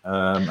doing it.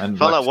 And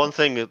Felt like one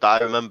thing that I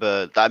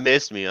remember that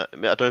amazed me. I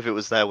mean, I don't know if it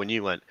was there when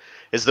you went.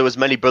 Is there was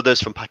many brothers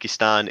from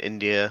Pakistan,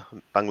 India,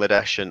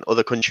 Bangladesh, and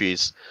other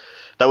countries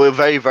that were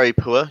very, very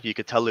poor. You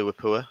could tell they were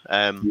poor.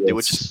 They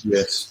were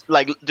just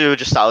like they were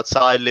just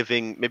outside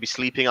living, maybe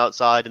sleeping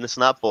outside and this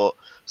and that. But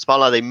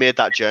subhanAllah, they made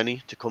that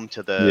journey to come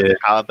to the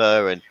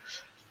Kaaba, and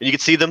you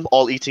could see them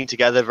all eating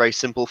together, very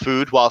simple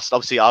food. Whilst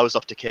obviously I was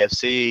off to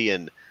KFC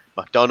and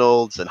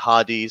McDonald's and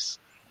Hardee's.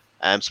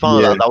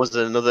 Subhanallah, that was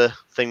another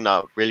thing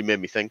that really made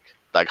me think,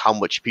 like how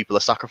much people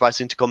are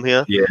sacrificing to come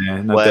here.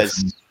 Whereas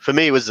definitely. for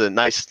me, it was a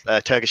nice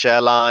Turkish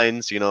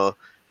Airlines, you know,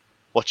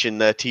 watching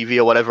the TV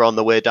or whatever on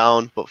the way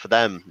down. But for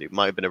them, it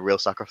might have been a real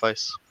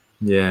sacrifice.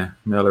 Yeah,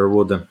 may Allah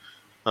reward them.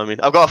 I mean,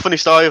 I've got a funny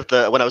story of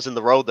when I was in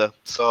the road there.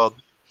 So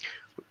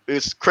it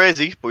was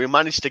crazy, but we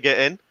managed to get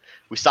in.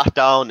 We sat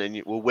down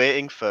and we're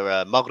waiting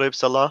for Maghrib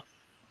Salah.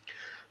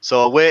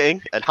 So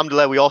waiting,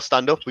 alhamdulillah, we all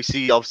stand up. We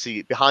see,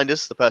 obviously, behind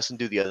us, the person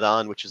do the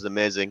adhan, which is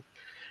amazing.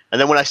 And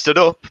then when I stood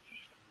up,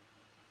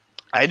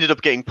 I ended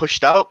up getting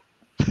pushed out.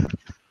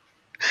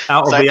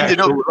 Out of the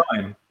actual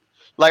line?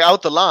 Like,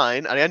 out the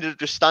line, and I ended up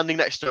just standing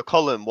next to a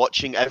column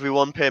watching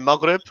everyone pay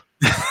Maghrib.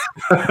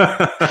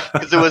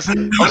 Because there was,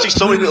 obviously,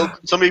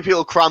 so many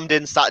people crammed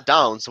in, sat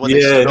down. So when they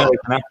stood up,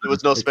 there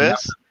was no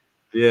space.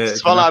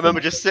 So I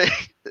remember just saying,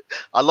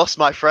 I lost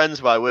my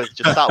friends where I was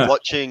just sat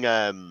watching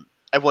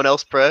everyone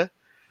else pray.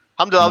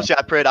 Alhamdulillah, obviously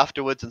I prayed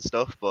afterwards and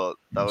stuff, but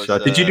that was.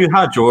 Did you do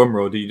Hajj or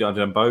Umrah, or did you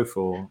do both,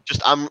 or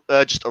just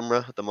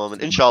Umrah at the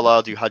moment? Inshallah,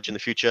 I'll do Hajj in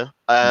the future.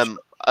 I've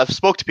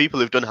spoke to people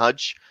who've done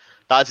Hajj.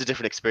 That's a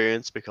different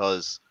experience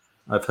because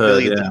I've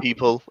heard millions of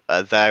people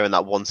are there in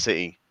that one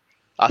city.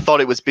 I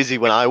thought it was busy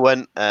when I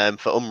went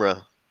for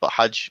Umrah, but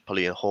Hajj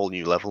probably a whole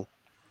new level.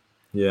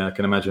 Yeah, I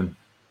can imagine.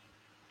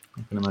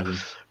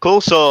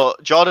 Cool. So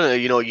Jordan,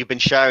 you know, you've been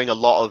sharing a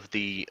lot of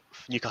the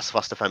Newcastle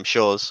Fast FM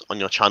shows on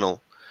your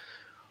channel.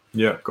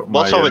 Yeah, got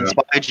what sort of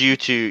inspired you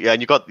to? Yeah,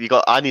 and you got.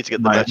 I need to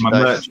get the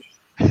merchandise.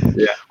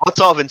 Yeah. What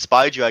sort of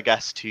inspired you, I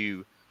guess,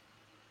 to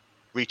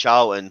reach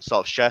out and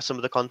sort of share some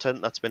of the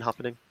content that's been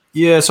happening?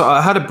 Yeah, so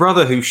I had a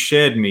brother who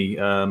shared me,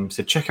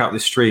 said check out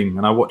this stream,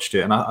 and I watched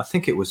it, and I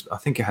think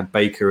it had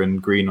Baker and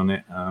Green on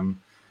it,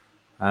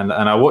 and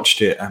I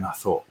watched it, and I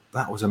thought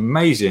that was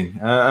amazing.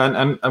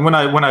 And when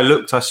I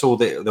looked, I saw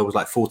that there was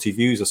like 40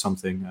 views or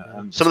something.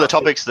 Some of the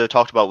topics they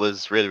talked about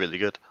was really, really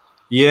good.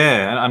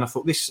 Yeah, and I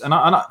thought this,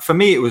 and for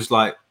me, it was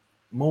like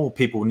more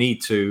people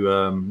need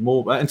to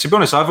more. And to be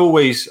honest, I've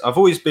always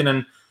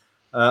been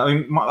I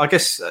mean, I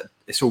guess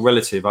it's all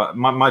relative.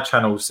 My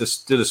channel's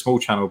just still a small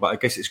channel, but I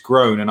guess it's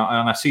grown, and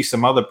I see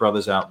some other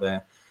brothers out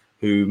there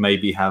who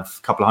maybe have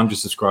a couple of hundred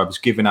subscribers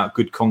giving out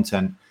good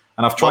content.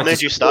 And I've tried. What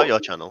made you start your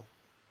channel?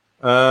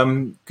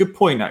 Good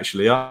point,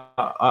 actually.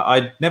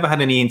 I never had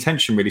any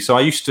intention really. So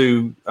I used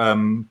to,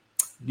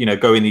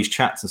 go in these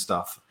chats and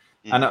stuff.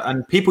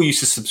 And people used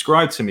to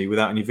subscribe to me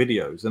without any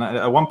videos. And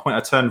at one point,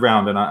 I turned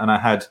around and I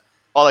had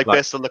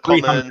based on the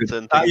comments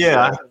and things.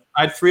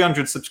 I had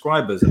 300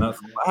 subscribers, and I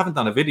thought, I haven't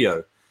done a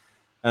video.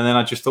 And then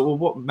I just thought, well,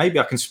 what? Maybe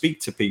I can speak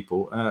to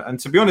people. And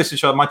to be honest,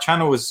 inshallah, my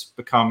channel has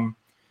become,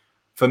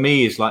 for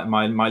me, is like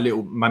my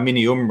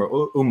mini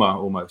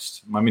Ummah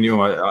almost. My mini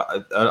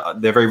Ummah.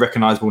 They're very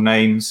recognizable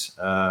names.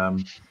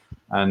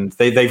 And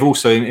they've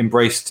also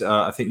embraced,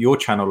 I think, your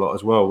channel a lot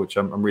as well, which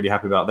I'm really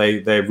happy about.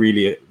 They're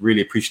really,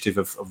 really appreciative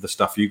of the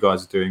stuff you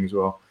guys are doing as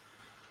well.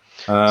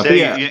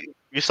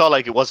 You saw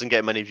like it wasn't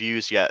getting many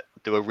views yet.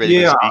 There were really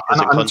good speakers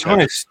and content. To be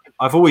honest,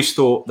 I've always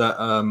thought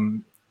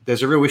that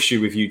there's a real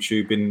issue with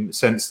YouTube in the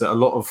sense that a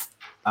lot of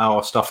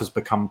our stuff has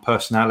become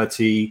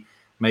personality,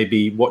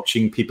 maybe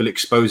watching people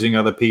exposing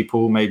other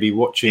people, maybe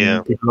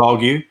watching people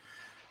argue.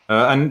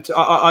 And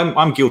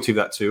I'm guilty of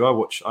that too. I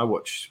watch a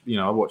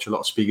lot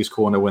of Speaker's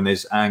Corner when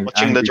there's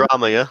watching the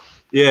drama.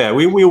 Yeah,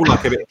 we all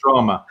like a bit of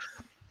drama,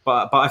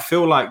 but I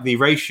feel like the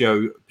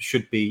ratio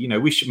should be,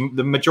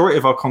 the majority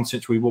of our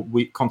content we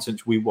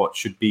watch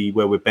should be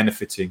where we're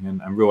benefiting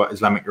and real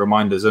Islamic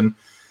reminders. And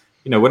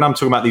when I'm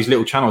talking about these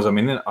little channels, I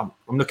mean,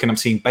 I'm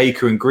seeing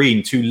Baker and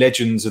Green, two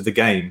legends of the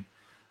game.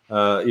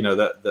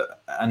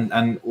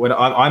 And when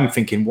I'm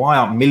thinking, why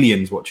aren't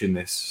millions watching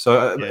this?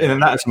 So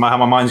and that's how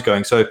my mind's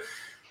going. So.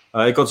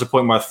 It got to a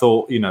point where I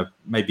thought,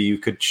 maybe you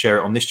could share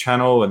it on this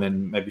channel and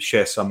then maybe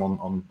share some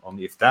on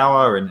the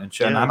Ifdawa and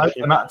share. And to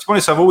be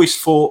honest, I've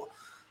always thought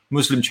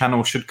Muslim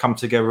channels should come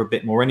together a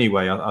bit more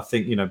anyway. I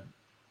think,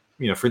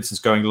 for instance,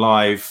 going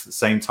live at the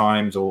same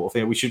times, or I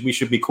think we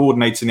should be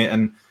coordinating it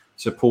and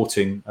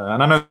supporting.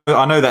 And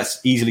I know that's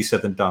easily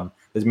said than done.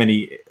 There's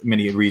many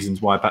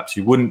reasons why perhaps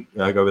you wouldn't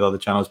go with other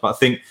channels, but I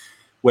think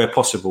where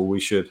possible we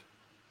should.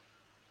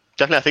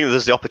 Definitely, I think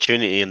there's the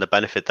opportunity and the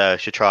benefit there.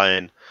 Should try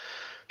and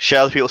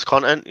share other people's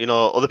content.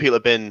 Other people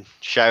have been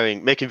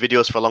making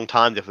videos for a long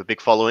time. They have a big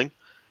following.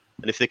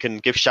 And if they can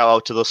give shout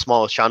out to those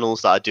smaller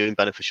channels that are doing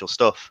beneficial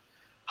stuff,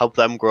 help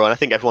them grow. And I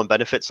think everyone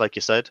benefits, like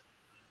you said.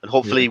 And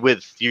hopefully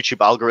with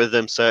YouTube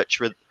algorithm search,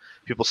 with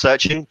people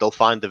searching, they'll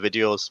find the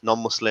videos,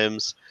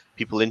 non-Muslims,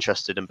 people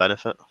interested and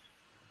benefit.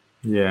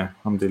 Yeah,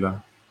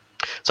 alhamdulillah.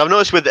 So I've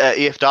noticed with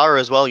EF Dara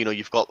as well.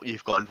 You've got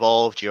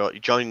involved. You're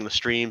joining the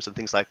streams and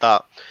things like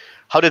that.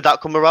 How did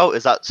that come about?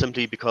 Is that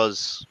simply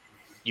because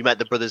you met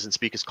the brothers in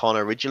Speakers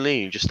Corner originally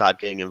and you just started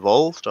getting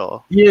involved,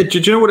 or? Yeah, do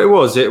you know what it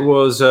was? It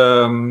was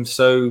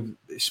so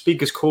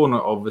Speakers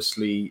Corner,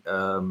 obviously.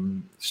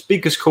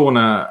 Speakers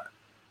Corner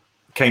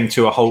came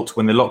to a halt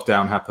when the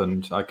lockdown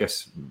happened, I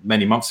guess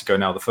many months ago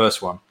now, the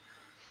first one.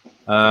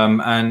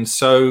 And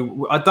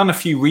so I'd done a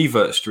few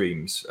revert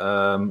streams,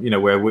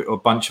 where a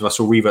bunch of us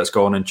or reverts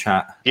go on and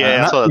chat.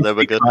 Yeah, I saw that they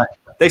were good.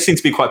 They seem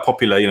to be quite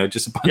popular,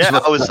 just a bunch of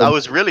us. I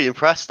was really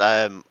impressed.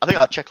 I think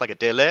I checked like a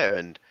day later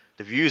and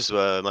the views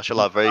were,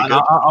 mashallah, very good.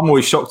 I'm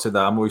always shocked at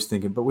that. I'm always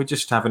thinking, but we're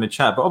just having a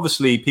chat. But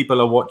obviously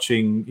people are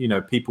watching,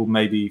 people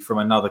maybe from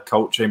another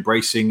culture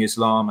embracing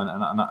Islam,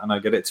 and I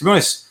get it. To be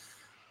honest,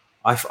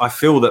 I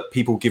feel that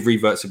people give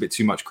reverts a bit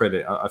too much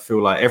credit. I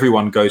feel like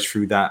everyone goes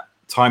through that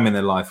time in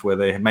their life where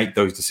they make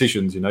those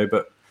decisions,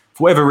 but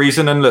for whatever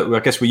reason, and look,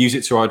 I guess we use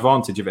it to our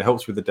advantage if it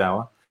helps with the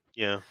dawah.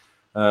 Yeah,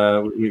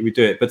 we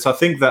do it. But I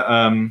think that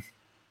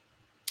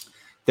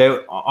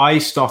I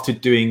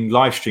started doing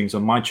live streams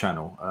on my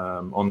channel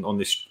on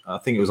this. I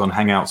think it was on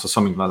Hangouts or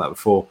something like that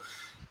before.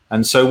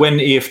 And so when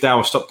EF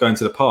Dawah stopped going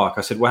to the park,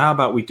 I said, well, how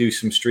about we do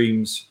some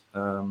streams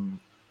on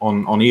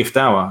EF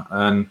Dawah?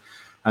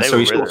 And so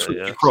he sort of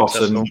switched across.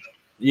 Successful.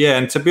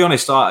 And to be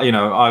honest,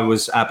 I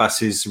was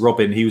Abbas's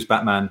Robin. He was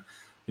Batman.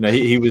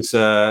 He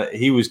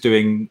was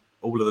doing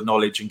all of the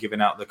knowledge and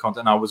giving out the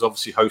content. I was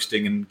obviously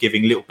hosting and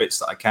giving little bits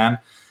that I can.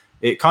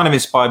 It kind of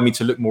inspired me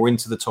to look more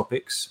into the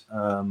topics.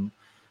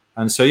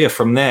 And so,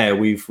 from there,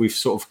 we've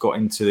sort of got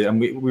into it, and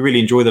we really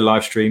enjoy the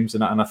live streams,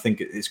 and I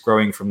think it's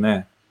growing from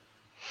there.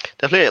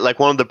 Definitely, like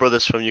one of the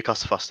brothers from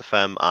Newcastle Fast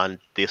FM and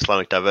the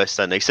Islamic Diversity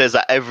Center, he says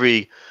that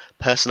every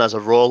person has a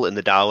role in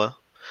the dawah.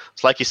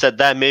 It's like you said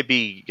there,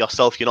 maybe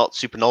yourself, you're not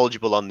super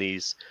knowledgeable on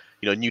these,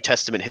 New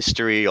Testament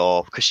history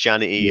or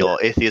Christianity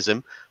or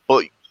atheism,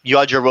 but you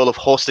had your role of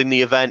hosting the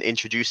event,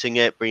 introducing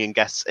it, bringing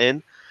guests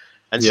in.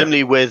 And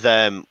similarly with,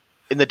 in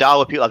the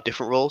dawah, people have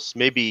different roles.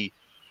 Maybe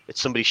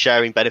it's somebody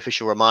sharing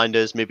beneficial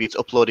reminders. Maybe it's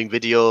uploading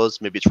videos.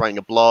 Maybe it's writing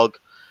a blog.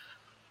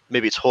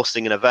 Maybe it's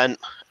hosting an event.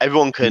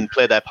 Everyone can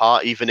play their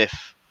part, even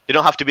if they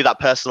don't have to be that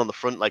person on the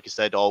front, like you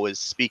said, always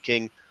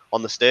speaking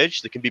on the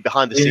stage. They can be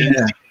behind the scenes.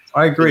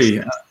 I agree.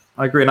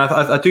 And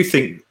I do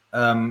think,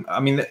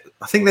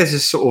 I think there's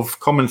this sort of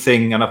common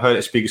thing, and I've heard it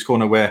at Speakers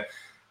Corner, where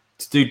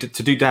to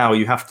do dawah,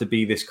 you have to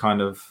be this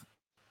kind of,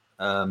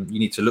 you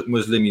need to look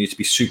Muslim, you need to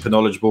be super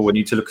knowledgeable, you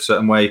need to look a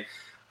certain way.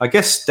 I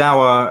guess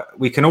dawah,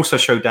 we can also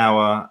show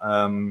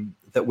dawah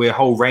that we're a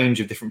whole range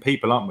of different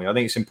people, aren't we? I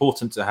think it's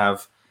important to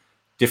have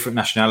different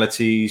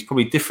nationalities,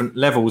 probably different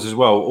levels as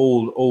well,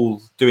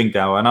 all doing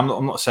dawah. And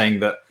I'm not saying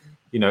that,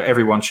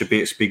 everyone should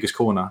be at Speakers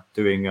Corner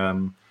doing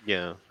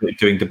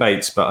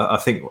debates, but I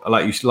think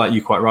like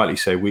you quite rightly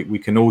say, we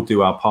can all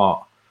do our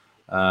part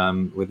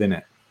within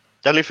it.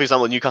 Definitely, for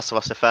example, Newcastle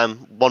Fast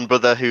FM, one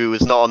brother who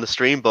is not on the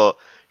stream, but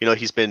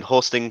he's been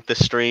hosting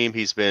this stream,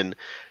 he's been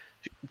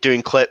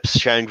doing clips,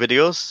 sharing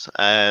videos.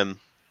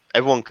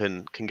 Everyone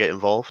can get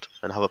involved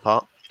and have a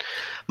part.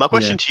 My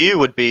question to you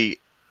would be,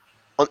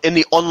 in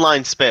the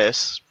online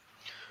space,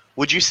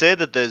 would you say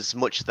that there's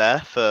much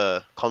there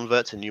for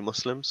converts and new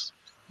Muslims?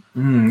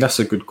 That's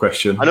a good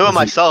question. I know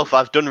myself,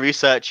 I've done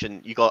research,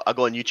 and I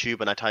go on YouTube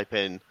and I type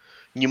in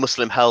new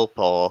Muslim help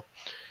or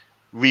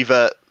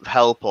revert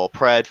help or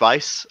prayer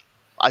advice.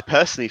 I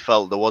personally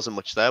felt there wasn't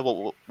much there.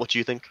 What do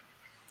you think?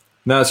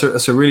 No,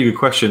 that's a really good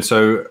question.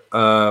 So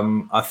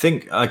I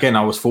think, again,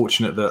 I was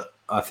fortunate that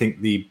I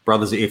think the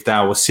brothers at EF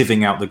Dawah were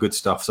sieving out the good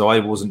stuff. So I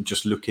wasn't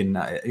just looking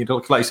at it.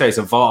 Like you say, it's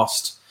a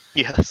vast.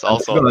 Yes,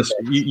 also.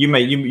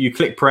 You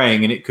click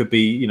praying, and it could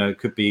be, a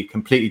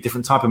completely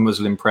different type of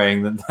Muslim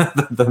praying than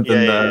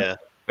the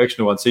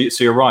fictional one. So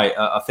you're right.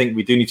 I think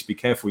we do need to be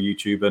careful,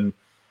 YouTube, and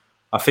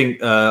I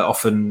think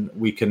often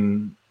we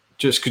can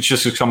just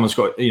if someone's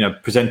got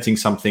presenting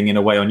something in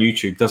a way on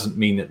YouTube doesn't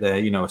mean that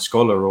they're a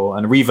scholar,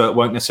 and a revert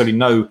won't necessarily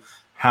know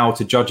how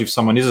to judge if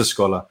someone is a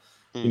scholar.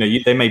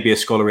 They may be a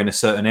scholar in a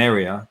certain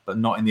area, but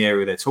not in the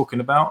area they're talking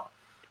about.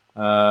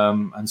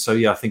 And so,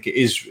 I think it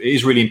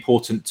is really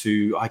important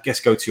to, I guess,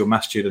 go to your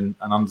masjid and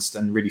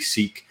understand, really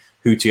seek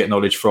who to get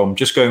knowledge from.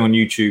 Just going on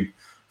YouTube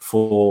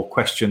for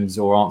questions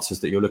or answers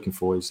that you're looking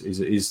for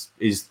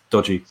is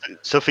dodgy.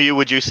 So for you,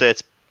 would you say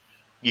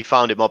you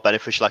found it more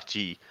beneficial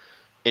actually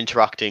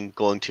interacting,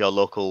 going to your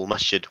local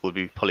masjid would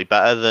be probably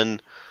better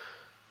than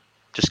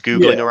just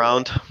Googling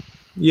around?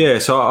 Yeah,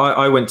 so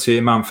I went to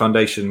Imam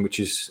Foundation,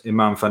 is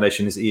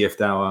EF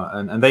Dawah,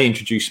 and they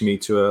introduced me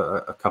to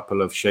a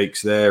couple of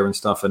sheikhs there and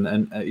stuff,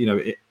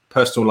 and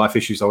personal life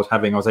issues I was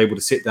having, I was able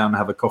to sit down and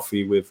have a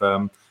coffee with,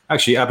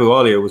 actually Abu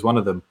Alia was one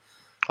of them.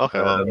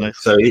 Okay, well,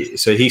 nice. So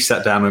he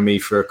sat down with me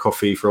for a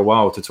coffee for a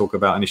while to talk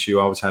about an issue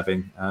I was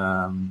having.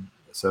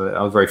 So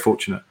I was very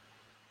fortunate.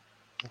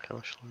 Okay,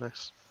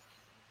 nice.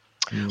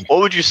 What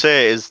would you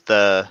say is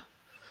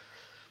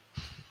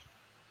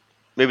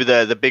maybe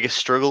the biggest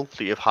struggle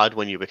that you've had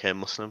when you became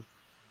Muslim?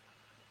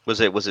 Was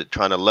it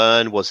trying to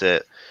learn? Was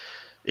it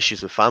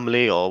issues with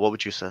family, or what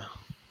would you say?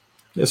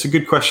 It's a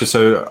good question.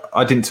 So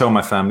I didn't tell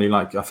my family.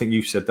 Like I think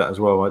you said that as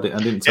well. I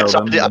didn't tell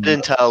them. I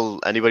didn't tell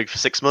anybody for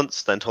 6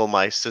 months. Then told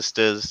my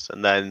sisters,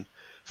 and then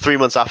 3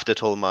 months after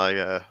told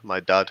my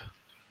dad.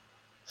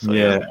 So,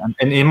 yeah,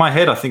 and in my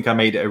head, I think I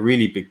made it a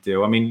really big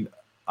deal. I mean,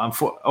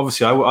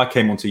 obviously, I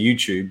came onto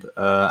YouTube,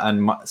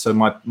 and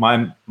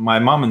my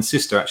mum and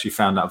sister actually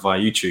found out via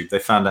YouTube. They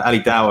found that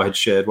Ali Dawah had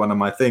shared one of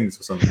my things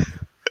or something.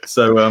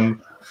 So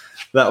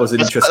that was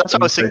interesting. That's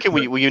what I was thinking.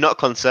 Were you not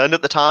concerned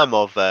at the time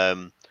of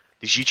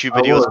these YouTube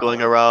videos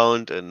going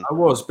around? And I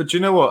was, but you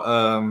know what?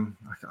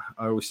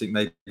 I always think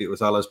maybe it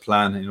was Allah's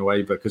plan in a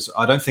way, because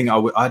I don't think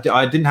I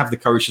didn't have the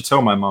courage to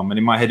tell my mum, and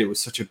in my head it was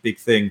such a big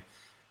thing.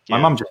 My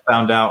mum just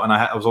found out, and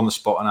I was on the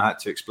spot, and I had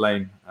to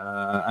explain.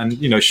 And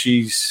you know,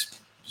 she's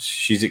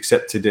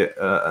accepted it,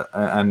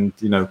 and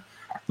you know,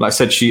 like I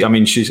said,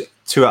 she's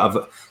two out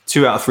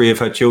of three of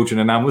her children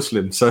are now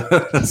Muslim. So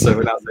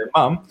without saying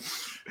mum.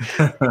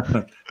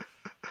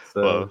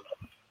 So. Whoa.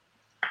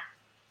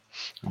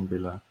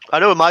 Alhamdulillah. I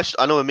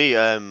know with me,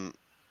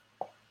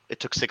 it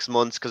took 6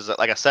 months because,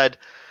 like I said,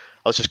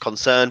 I was just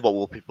concerned what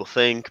will people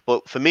think.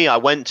 But for me, I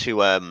went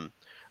to a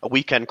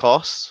weekend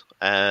course.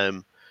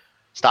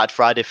 Started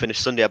Friday,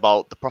 finished Sunday,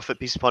 about the Prophet,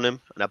 peace upon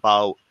him, and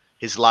about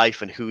his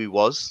life and who he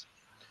was,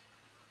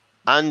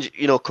 and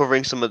you know,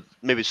 covering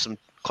maybe some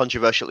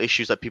controversial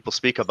issues that people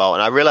speak about.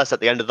 And I realized at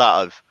the end of that,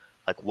 of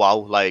like, wow,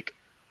 like,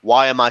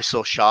 why am I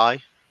so shy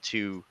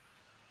to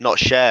not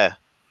share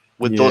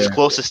with those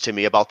closest to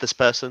me about this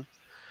person?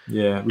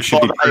 Yeah, we should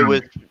be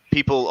with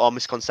people or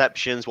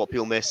misconceptions, what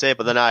people may say.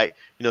 But then I,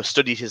 you know,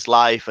 studied his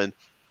life and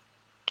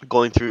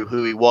going through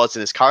who he was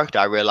and his character,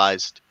 I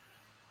realized,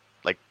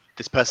 like,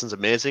 this person's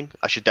amazing.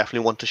 I should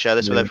definitely want to share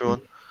this with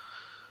everyone.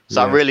 So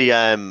that really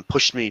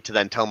pushed me to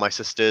then tell my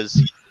sisters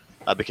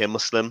I became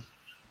Muslim,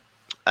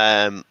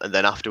 and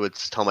then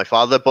afterwards tell my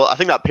father. But I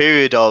think that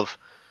period of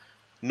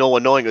no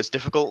one knowing was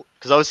difficult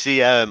because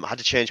obviously I had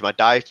to change my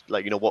diet.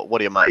 Like, you know,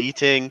 what am I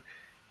eating?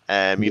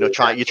 You know,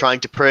 you're trying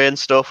to pray and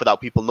stuff without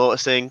people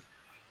noticing.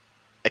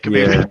 It can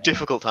be a really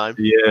difficult time.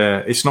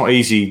 Yeah, it's not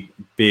easy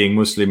being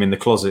Muslim in the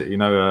closet, you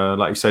know,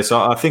 like you say.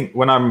 So I think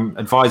when I'm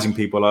advising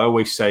people, I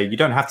always say you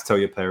don't have to tell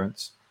your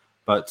parents,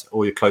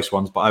 or your close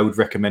ones, but I would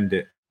recommend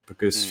it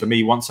because for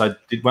me, once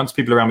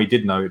people around me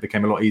did know, it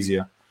became a lot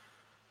easier.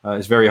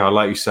 It's very hard,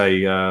 like you say.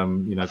 You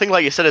know, I think,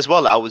 like you said as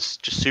well, I was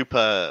just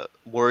super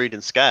worried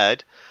and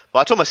scared. But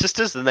I told my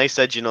sisters, and they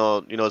said, you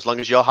know, as long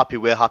as you're happy,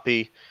 we're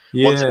happy.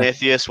 One's an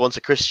atheist, one's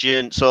a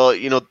Christian. So,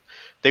 you know,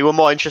 they were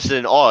more interested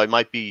in,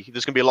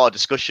 there's going to be a lot of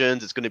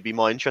discussions. It's going to be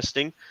more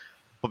interesting.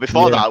 But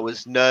before that, I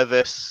was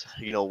nervous.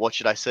 You know, what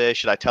should I say?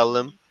 Should I tell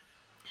them?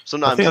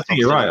 Sometimes I think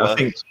you're right.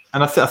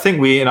 I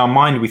think we, in our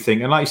mind, we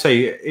think, and like you say,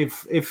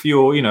 if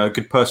you're, you know, a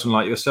good person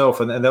like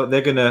yourself, and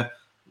they're gonna,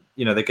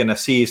 you know, they're gonna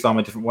see Islam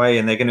a different way,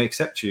 and they're gonna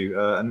accept you.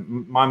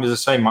 And mine was the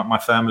same. My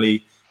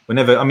family,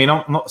 whenever, I mean,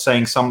 I'm not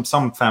saying some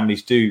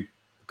families do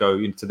go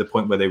into the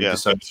point where they would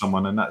disown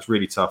someone, and that's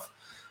really tough.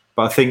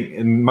 But I think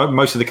in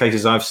most of the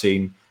cases I've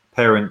seen,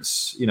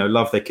 parents, you know,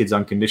 love their kids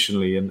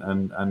unconditionally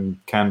and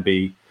can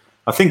be.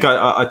 I think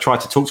I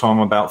tried to talk to my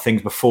mum about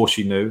things before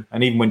she knew,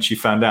 and even when she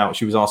found out,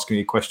 she was asking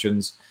me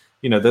questions.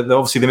 You know,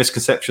 obviously the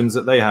misconceptions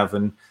that they have,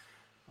 and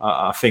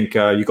I think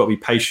you've got to be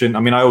patient. I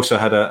mean, I also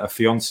had a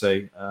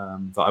fiance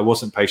that I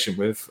wasn't patient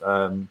with,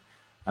 and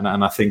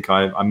I think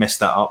I messed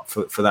that up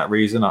for that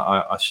reason.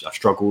 I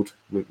struggled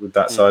with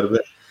that side of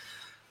it.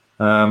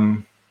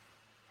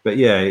 But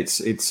yeah, it's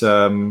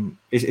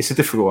a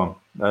difficult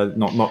one.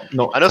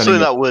 Not. I know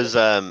something that was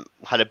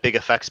had a big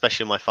effect,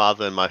 especially on my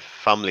father and my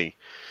family.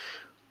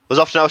 Was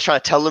often I was trying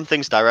to tell them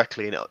things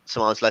directly, you know,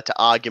 sometimes led to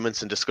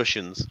arguments and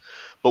discussions.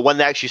 But when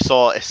they actually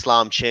saw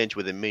Islam change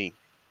within me,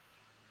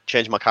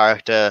 change my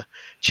character,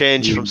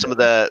 change from some of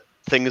the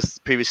things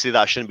previously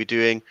that I shouldn't be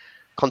doing,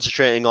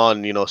 concentrating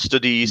on, you know,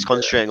 studies,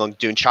 concentrating on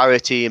doing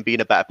charity and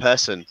being a better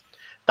person,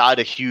 that had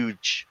a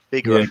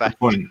bigger effect.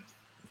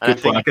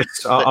 Good point. I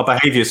guess our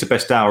behaviour is the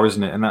best hour,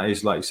 isn't it? And that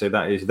is, like you say,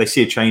 they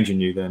see a change in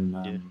you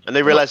then. And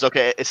they realise,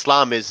 okay,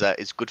 Islam is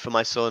good for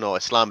my son, or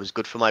Islam is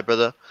good for my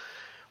brother.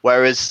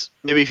 Whereas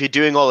maybe if you're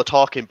doing all the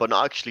talking but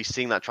not actually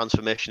seeing that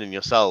transformation in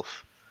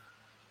yourself,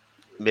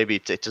 maybe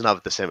it doesn't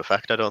have the same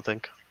effect, I don't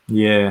think.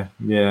 Yeah.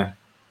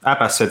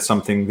 Abbas said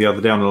something the other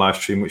day on the live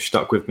stream which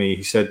stuck with me.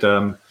 He said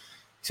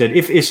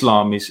if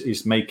Islam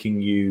is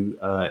making you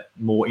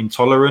more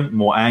intolerant,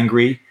 more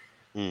angry,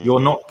 you're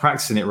not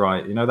practicing it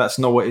right. You know, that's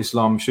not what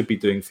Islam should be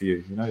doing for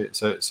you. You know,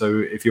 so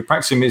if you're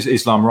practicing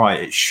Islam right,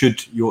 it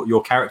should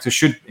your character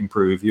should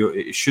improve.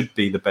 It should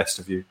be the best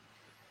of you.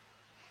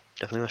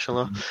 Definitely,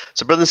 mashallah.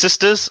 So, brothers and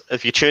sisters,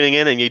 if you're tuning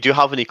in and you do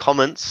have any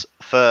comments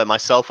for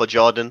myself or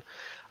Jordan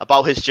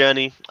about his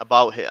journey,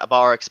 about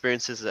our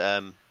experiences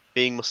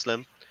being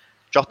Muslim,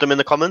 drop them in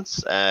the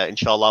comments.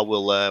 Inshallah,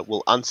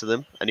 we'll answer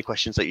them. Any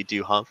questions that you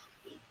do have.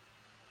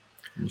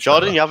 Inshallah.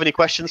 Jordan, you have any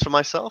questions for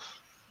myself?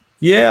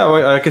 Yeah,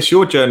 I guess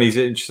your journey is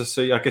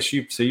interesting. I guess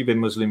you've been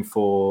Muslim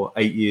for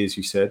 8 years.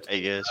 You said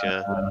 8 years,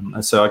 yeah.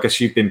 And so I guess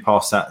you've been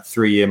past that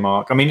 3 year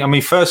mark. I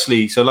mean,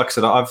 firstly, so like I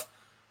said,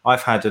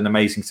 I've had an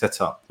amazing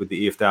setup with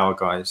the EF Dower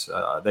guys.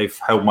 They've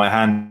held my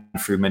hand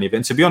through many of it.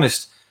 And to be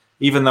honest,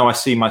 even though I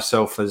see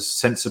myself as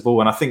sensible,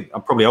 and I think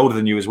I'm probably older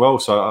than you as well,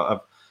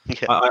 so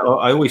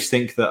I always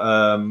think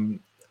that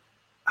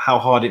how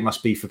hard it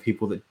must be for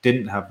people that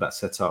didn't have that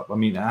setup. I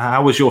mean,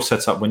 how was your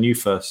setup when you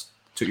first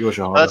took your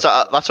shahada? That's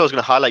what I was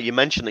going to highlight. You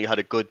mentioned that you had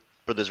a good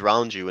brothers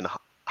around you, and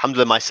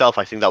alhamdulillah myself,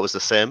 I think that was the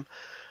same.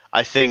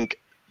 I think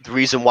the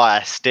reason why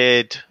I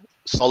stayed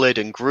solid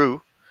and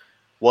grew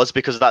was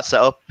because of that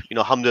setup. You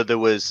know,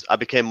 alhamdulillah, I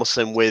became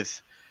Muslim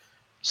with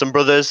some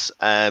brothers,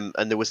 and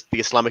there was the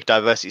Islamic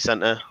Diversity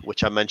Center,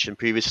 which I mentioned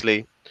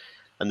previously,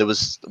 and there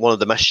was one of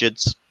the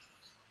masjids,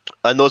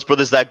 and those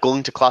brothers there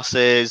going to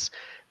classes,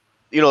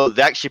 you know,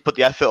 they actually put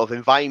the effort of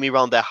inviting me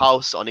around their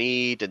house on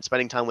Eid and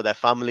spending time with their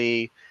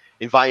family,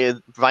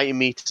 inviting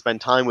me to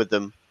spend time with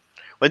them.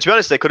 When to be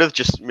honest, they could have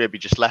maybe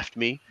just left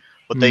me,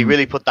 but they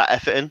really put that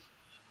effort in.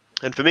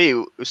 And for me,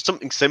 it was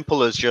something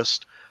simple as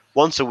just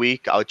once a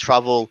week, I would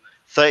travel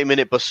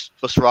 30-minute bus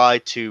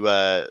ride to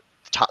a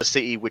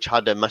city which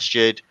had a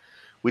masjid.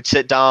 We'd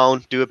sit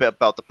down, do a bit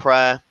about the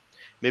prayer,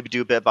 maybe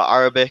do a bit about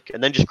Arabic,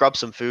 and then just grab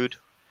some food,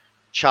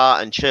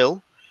 chat and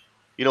chill.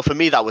 You know, for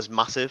me, that was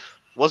massive.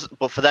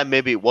 But for them,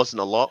 maybe it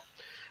wasn't a lot.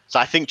 So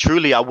I think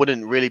truly I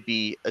wouldn't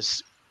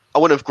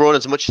have grown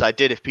as much as I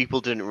did if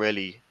people didn't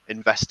really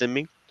invest in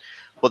me.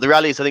 But the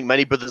reality is, I think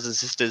many brothers and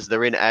sisters,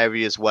 they're in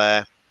areas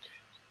where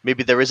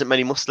maybe there isn't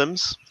many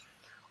Muslims,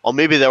 or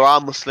maybe there are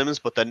Muslims,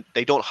 but then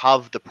they don't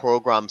have the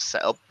program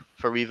set up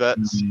for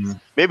reverts.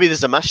 Maybe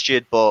there's a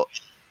masjid, but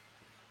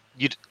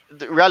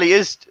the reality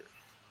is,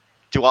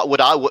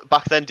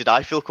 back then, did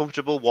I feel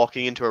comfortable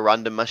walking into a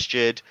random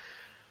masjid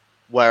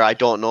where I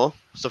don't know?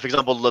 So, for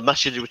example, the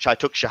masjid which I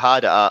took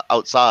shahada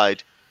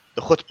outside,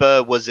 the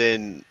khutbah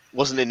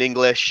wasn't in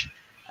English.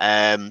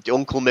 The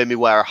uncle made me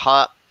wear a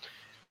hat.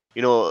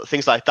 You know,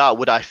 things like that.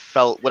 Would I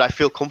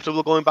feel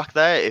comfortable going back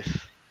there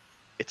if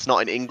it's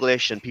not in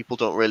English and people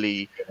don't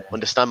really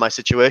understand my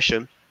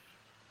situation?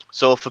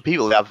 So for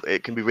people,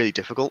 it can be really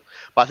difficult.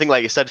 But I think,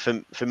 like you said,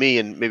 for me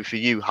and maybe for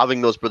you,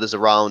 having those brothers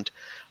around,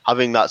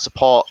 having that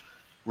support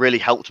really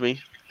helped me.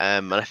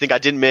 And I think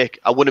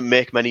I wouldn't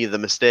make many of the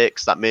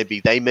mistakes that maybe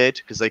they made,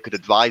 because they could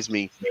advise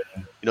me,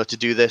 you know, to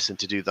do this and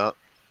to do that.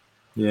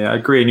 Yeah, I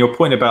agree. And your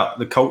point about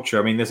the culture,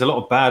 I mean, there's a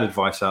lot of bad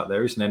advice out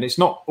there, isn't there? And it's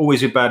not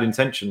always with bad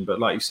intention, but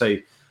like you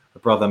say, a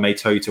brother may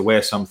tell you to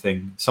wear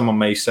something. Someone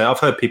may say, I've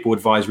heard people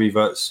advise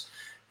reverts,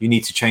 you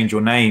need to change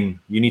your name.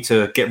 You need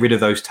to get rid of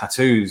those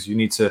tattoos. You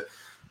need to...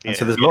 And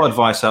so there's a lot of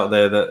advice out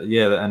there that,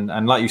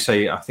 and like you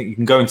say, I think you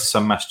can go into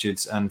some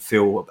masjids and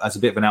feel as a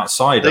bit of an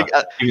outsider.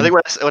 I think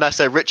when I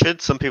say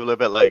Richard, some people are a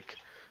bit like,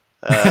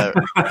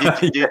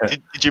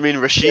 did you mean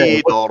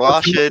Rashid or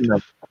Rashid?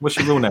 What's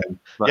your real name?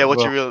 Like,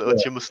 what's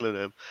your Muslim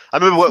name? I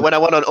remember when I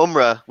went on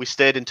Umrah, we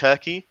stayed in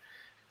Turkey,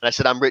 and I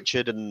said, I'm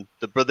Richard, and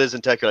the brothers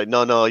in Turkey are like,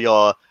 no,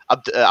 you're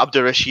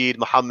Abdul Rashid,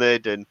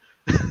 Muhammad, and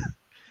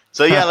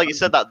so like you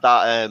said,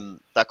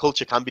 that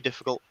culture can be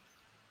difficult.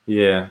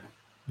 Yeah.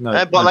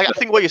 No, but I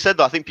think what you said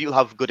though, I think people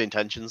have good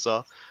intentions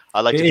though.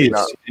 I like to think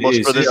that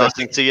most brothers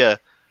listening to you,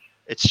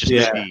 it's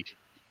just maybe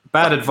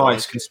bad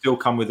advice can still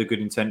come with a good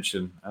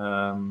intention.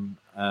 So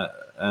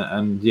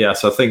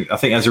I think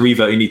as a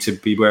revert, you need to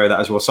be aware of that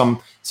as well.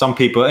 Some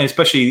people, and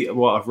especially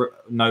what I've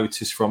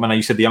noticed from, I know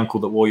you said the uncle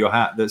that wore your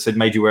hat, that said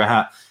made you wear a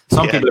hat.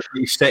 Some people are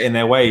pretty set in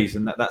their ways,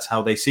 and that's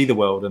how they see the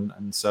world.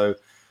 And so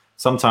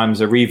sometimes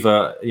a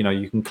revert, you know,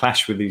 you can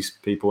clash with these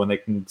people, and they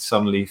can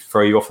suddenly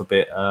throw you off a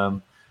bit.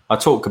 I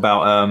talk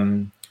about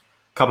a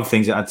couple of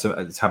things that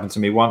had happened to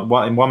me. In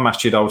one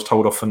masjid, I was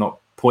told off for not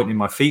pointing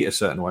my feet a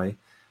certain way.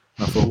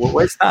 And I thought, well,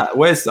 where's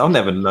that? I've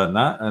never learned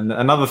that. And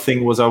another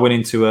thing was I went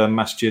into a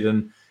masjid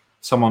and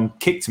someone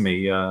kicked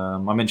me. I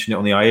mentioned it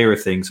on the Aira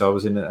thing. So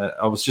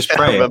I was just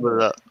praying. I remember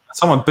that.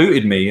 Someone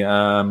booted me,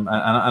 and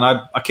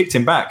I kicked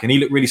him back, and he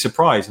looked really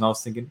surprised. And I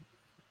was thinking,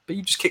 but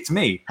you just kicked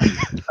me.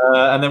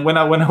 And then when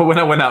I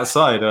went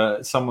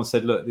outside, someone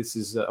said, look, this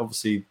is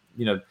obviously,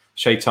 you know,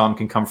 shaitan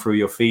can come through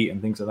your feet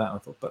and things like that. And I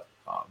thought, but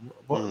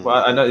well,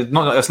 I know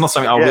it's not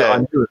something I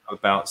knew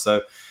about.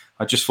 So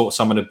I just thought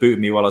someone had booted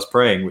me while I was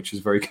praying, which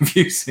was very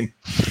confusing.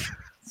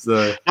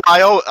 So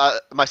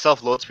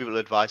myself, loads of people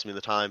advise me at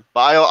the time,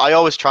 but I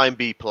always try and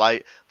be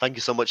polite. Thank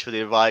you so much for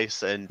the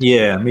advice, and me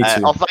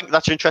too. I'll think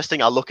that's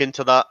interesting. I'll look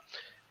into that.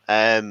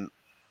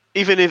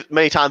 Even if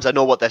many times I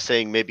know what they're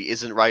saying maybe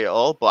isn't right at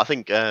all, but I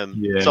think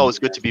it's always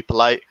good to be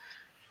polite,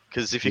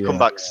 because if you come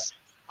back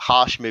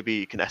harsh, maybe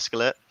you can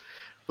escalate.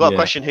 Got a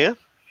question here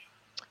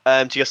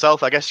to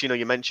yourself. I guess, you know,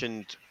 you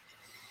mentioned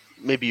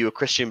maybe you were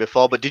Christian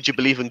before, but did you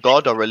believe in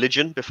God or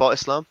religion before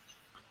Islam?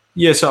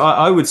 Yeah, so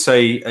I would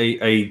say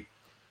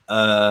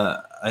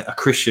a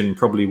Christian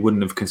probably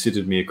wouldn't have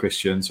considered me a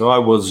Christian. So I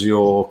was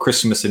your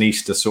Christmas and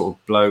Easter sort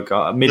of bloke.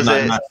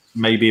 Midnight mass,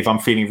 maybe if I'm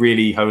feeling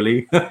really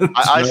holy.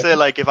 I say,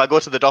 like, if I go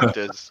to the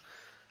doctors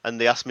and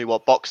they ask me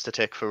what box to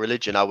tick for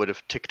religion, I would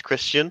have ticked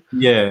Christian.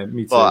 Yeah,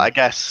 me too. But I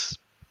guess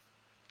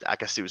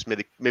it was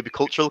maybe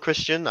cultural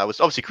Christian. I was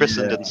obviously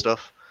christened and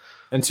stuff.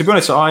 And to be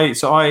honest, I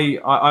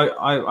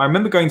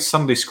remember going to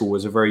Sunday school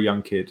as a very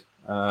young kid,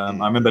 I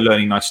remember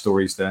learning nice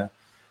stories there.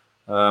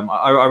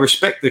 I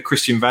respect the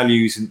Christian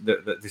values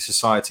that the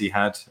society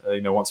had,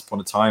 once upon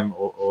a time,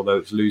 although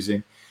it's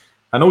losing.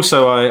 And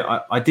also,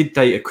 I did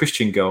date a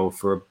Christian girl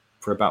for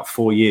about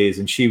 4 years,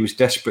 and she was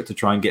desperate to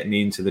try and get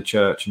me into the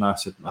church. And I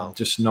said, I'm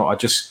just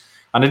not.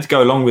 I need to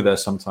go along with her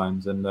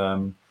sometimes. And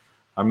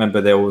I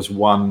remember there was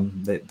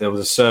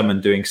a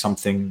sermon doing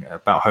something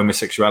about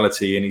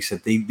homosexuality, and he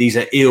said these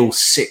are ill,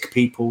 sick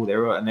people.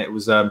 And it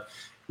was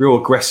real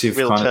aggressive,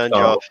 real kind turn of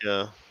style. off,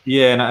 yeah.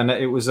 Yeah, and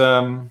it was.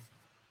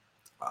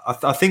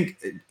 I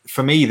think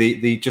for me,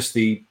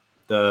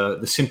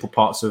 the simple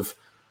parts of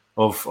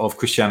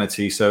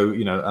Christianity. So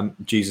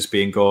Jesus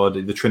being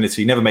God, the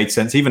Trinity never made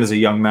sense, even as a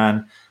young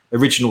man.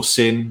 Original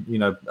sin,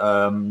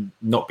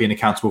 not being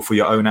accountable for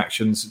your own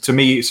actions. To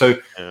me, so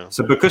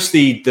because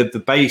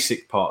the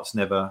basic parts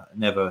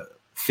never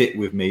fit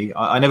with me,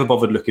 I never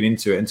bothered looking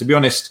into it. And to be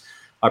honest,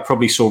 I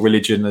probably saw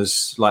religion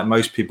as, like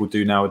most people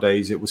do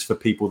nowadays, it was for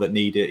people that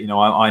need it.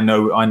 I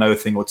know a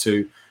thing or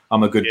two.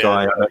 I'm a good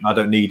guy. I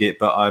don't need it,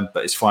 but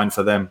it's fine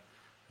for them.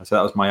 So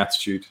that was my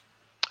attitude.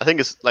 I think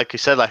it's like you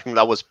said. I think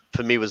that was,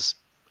 for me, was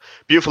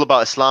beautiful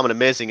about Islam and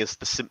amazing is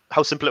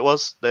how simple it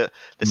was. The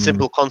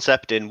simple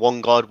concept in one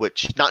God,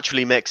 which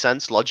naturally makes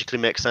sense, logically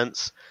makes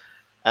sense.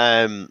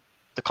 The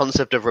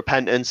concept of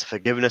repentance,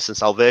 forgiveness, and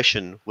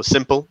salvation was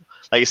simple.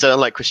 Like you said,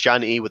 unlike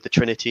Christianity with the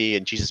Trinity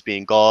and Jesus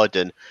being God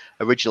and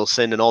original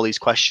sin and all these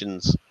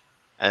questions,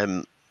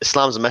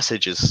 Islam's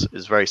message is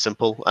very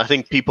simple. I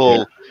think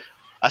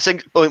I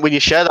think when you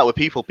share that with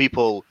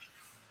people,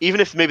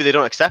 even if maybe they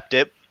don't accept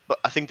it, but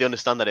I think they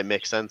understand that it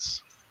makes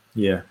sense.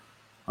 Yeah,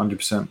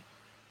 100%.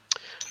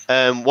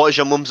 What is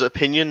your mum's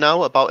opinion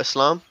now about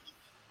Islam?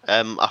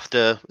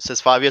 After, it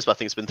says 5 years, but I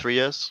think it's been 3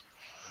 years.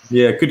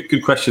 Yeah,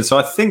 good question. So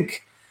I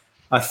think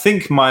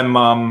my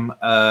mum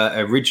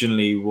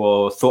originally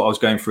thought I was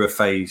going through a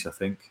phase. I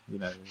think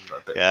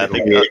I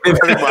think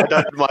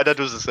my dad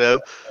was the same.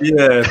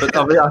 Yeah, but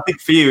I think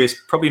for you it's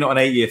probably not an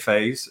 8-year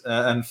phase,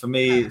 and for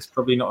me it's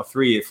probably not a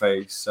 3-year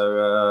phase.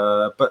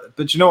 So,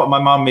 but you know what, my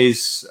mum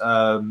is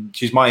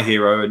she's my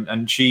hero,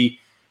 and she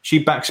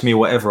backs me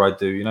whatever I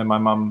do. My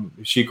mum,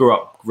 she grew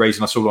up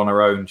raising us all on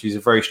her own. She's a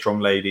very strong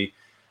lady,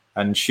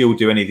 and she'll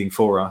do anything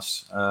for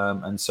us.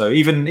 And so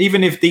even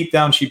if deep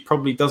down she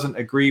probably doesn't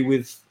agree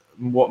with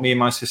what me and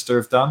my sister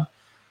have done,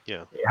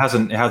 it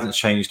hasn't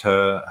changed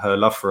her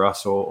love for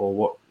us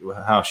or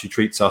how she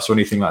treats us or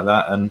anything like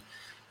that. And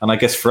I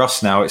guess for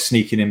us now, it's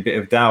sneaking in a bit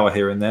of dawah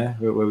here and there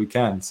where we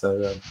can.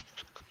 So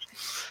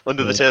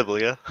under the table,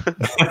 yeah.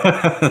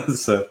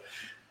 So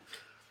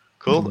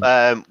cool.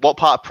 What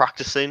part of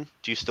practicing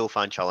do you still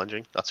find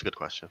challenging? That's a good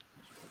question.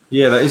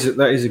 Yeah, that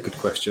is a good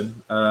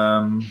question.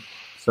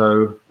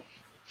 So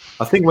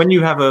I think when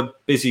you have a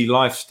busy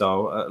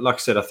lifestyle, like I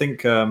said, I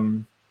think.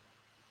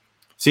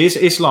 See,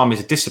 Islam is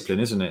a discipline,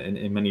 isn't it,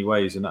 in many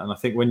ways? And I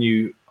think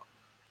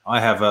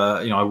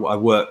I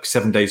work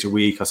 7 days a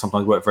week. I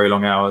sometimes work very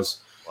long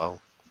hours.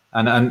 Wow.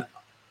 And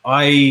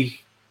I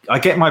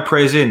get my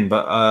prayers in,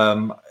 but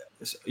when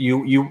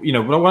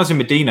I was in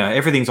Medina,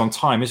 everything's on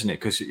time, isn't it?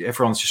 Because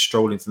everyone's just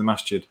strolling to the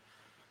masjid.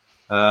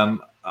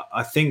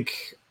 I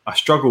think I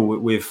struggle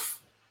with.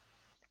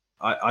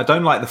 I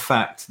don't like the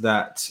fact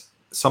that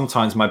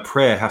sometimes my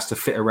prayer has to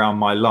fit around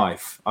my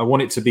life. I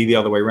want it to be the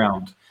other way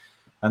around.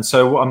 And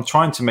so I'm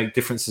trying to make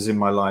differences in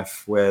my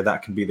life where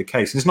that can be the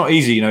case. And it's not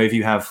easy, if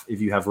you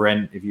have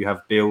rent, if you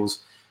have bills,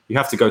 you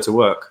have to go to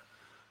work.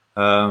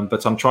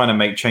 But I'm trying to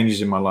make changes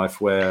in my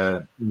life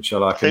where,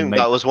 inshallah, I think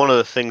that was one of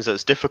the things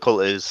that's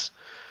difficult is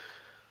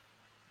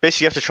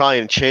basically you have to try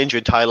and change your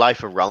entire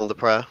life around the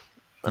prayer.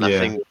 And I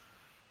think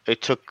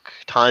it took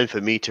time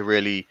for me to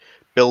really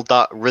build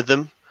that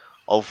rhythm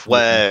of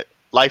where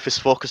life is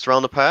focused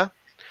around the prayer.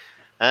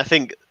 And I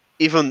think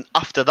even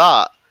after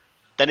that,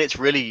 then it's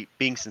really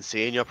being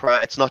sincere in your prayer.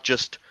 It's not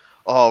just,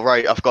 oh,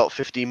 right, I've got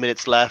 15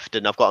 minutes left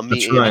and I've got a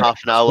meeting in half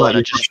an hour and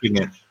I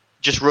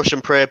just rush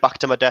and pray back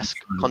to my desk,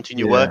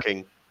 continue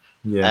working.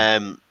 Yeah.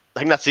 I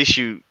think that's the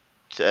issue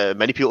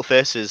many people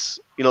face is,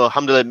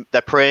 alhamdulillah,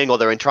 they're praying or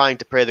they're trying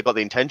to pray, they've got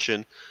the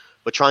intention,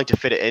 but trying to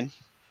fit it in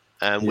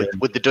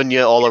with the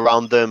dunya all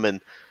around them.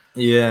 And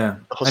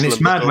and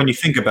it's mad when you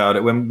think about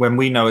it. When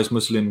we know as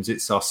Muslims,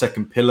 it's our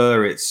second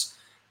pillar,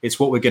 it's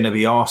what we're going to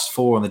be asked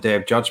for on the Day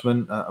of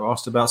Judgment,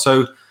 asked about.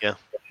 So,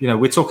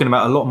 we're talking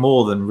about a lot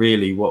more than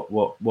really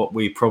what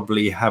we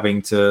probably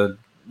having to,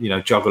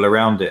 juggle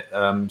around it.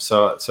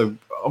 So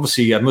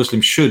obviously, a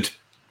Muslim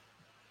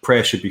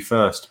prayer should be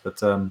first.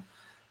 But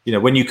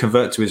when you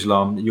convert to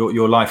Islam,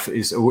 your life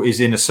is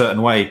in a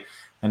certain way,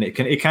 and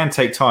it can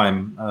take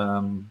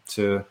time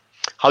to.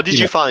 How did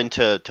you find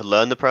to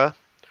learn the prayer?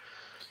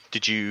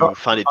 Did you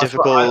find it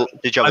difficult?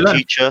 Did you have a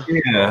teacher?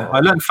 Yeah,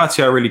 I learned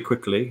Fatiha really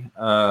quickly,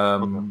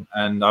 and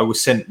I was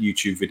sent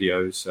YouTube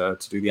videos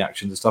to do the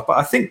actions and stuff. But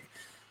I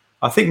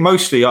think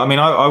mostly,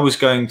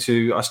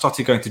 I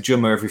started going to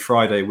Jummah every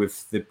Friday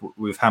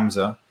with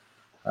Hamza,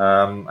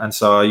 and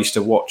so I used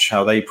to watch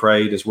how they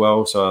prayed as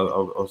well.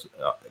 So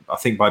I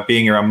think by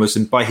being around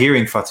Muslims, by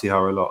hearing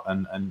Fatiha a lot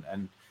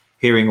and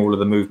hearing all of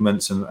the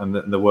movements and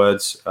the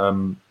words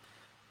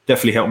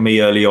definitely helped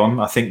me early on.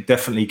 I think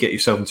definitely get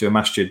yourself into a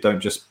masjid. Don't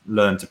just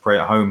learn to pray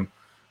at home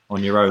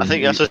on your own. I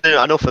think that's the thing.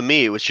 I know for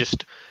me, it was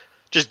just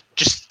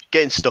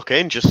getting stuck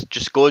in,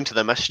 just going to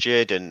the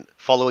masjid and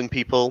following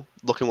people,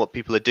 looking what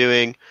people are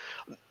doing.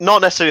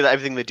 Not necessarily that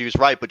everything they do is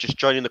right, but just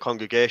joining the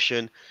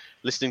congregation,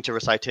 listening to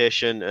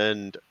recitation,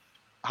 and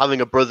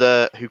having a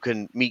brother who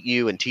can meet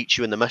you and teach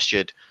you in the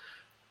masjid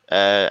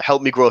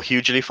helped me grow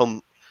hugely.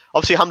 From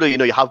obviously,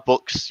 alhamdulillah, you have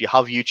books, you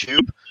have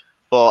YouTube,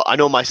 but I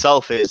know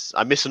myself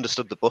I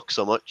misunderstood the book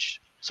so much.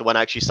 So when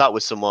I actually sat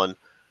with someone,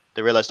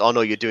 they realized, oh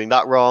no, you're doing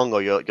that wrong,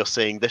 or you're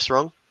saying this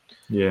wrong.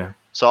 Yeah.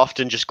 So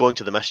often just going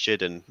to the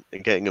masjid and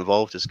getting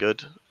involved is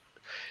good.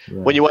 Yeah.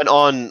 When you went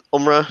on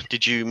Umrah,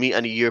 did you meet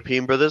any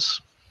European brothers?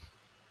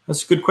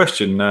 That's a good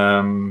question.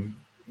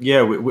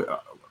 Yeah, we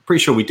pretty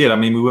sure we did. I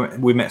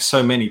mean, we met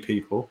so many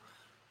people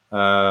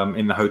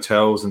in the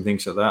hotels and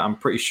things like that. I'm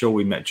pretty sure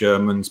we met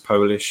Germans,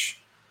 Polish,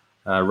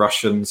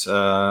 Russians.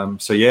 So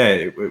yeah,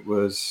 it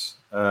was.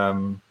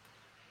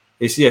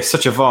 It's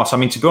such a vast. I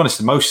mean, to be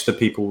honest, most of the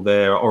people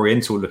there are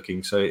Oriental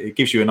looking, so it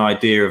gives you an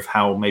idea of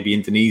how maybe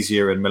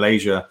Indonesia and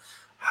Malaysia,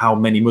 how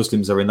many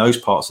Muslims are in those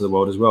parts of the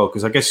world as well.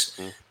 Because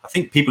I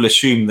think people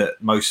assume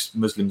that most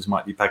Muslims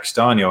might be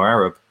Pakistani or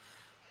Arab,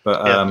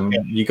 but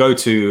you go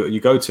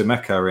to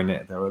Mecca and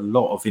there are a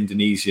lot of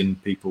Indonesian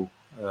people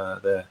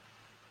there.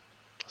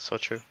 So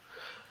true.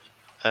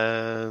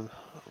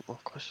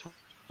 What question?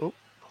 Oh.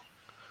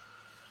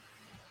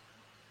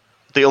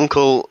 The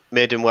uncle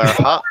made him wear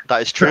a hat.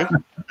 That is true.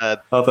 I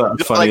thought that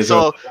was funny as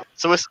well.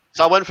 So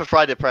I went for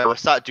Friday prayer. We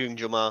started doing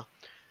Jummah.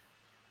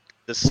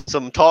 There's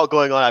some talk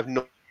going on. I have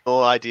no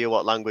idea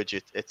what language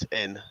it's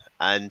in.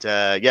 And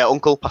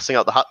uncle passing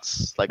out the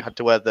hats. Like, had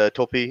to wear the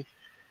topi.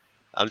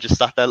 I'm just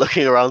sat there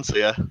looking around. So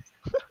yeah.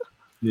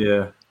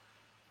 Yeah.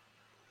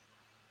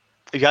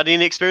 Have you had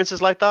any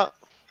experiences like that?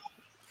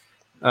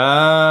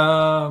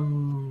 I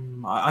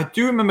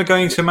do remember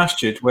going to a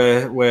masjid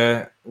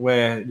where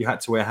you had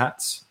to wear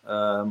hats.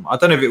 I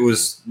don't know if it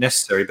was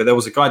necessary, but there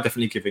was a guy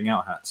definitely giving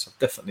out hats.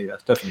 That's definitely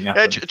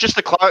happened. Yeah, just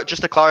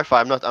to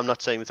clarify, I'm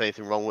not saying there's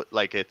anything wrong with,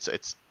 like,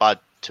 it's bad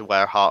to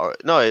wear a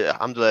hat. No,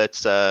 alhamdulillah,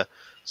 it's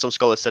some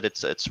scholars said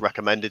it's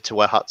recommended to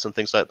wear hats and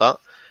things like that.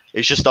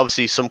 It's just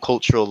obviously some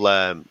cultural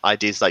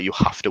ideas that you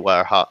have to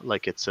wear a hat,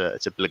 like it's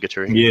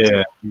obligatory.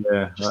 Yeah.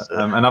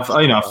 And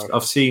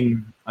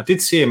I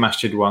did see a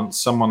masjid once,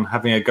 someone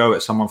having a go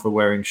at someone for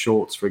wearing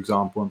shorts, for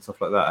example, and stuff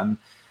like that. And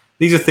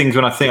these are things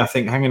when I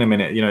think, hang on a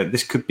minute,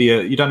 this could be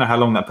you don't know how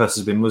long that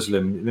person's been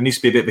Muslim. There needs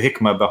to be a bit of a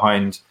hikmah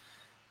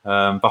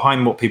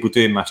behind what people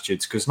do in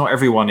masjids, because not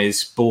everyone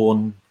is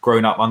grown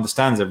up,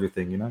 understands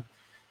everything,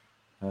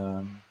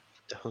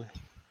 Definitely.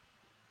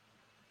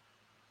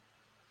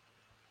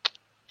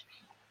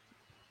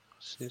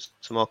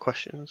 Some more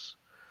questions.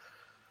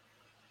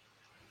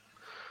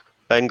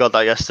 Ben got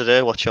that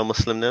yesterday. What's your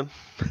Muslim name?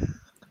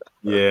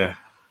 Yeah.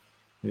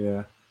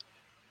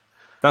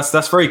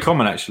 That's very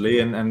common actually,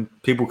 and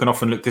people can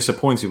often look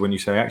disappointed when you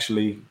say,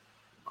 actually,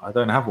 I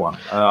don't have one.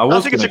 I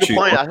think it's a good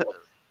point.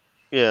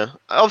 Yeah,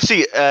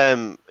 obviously,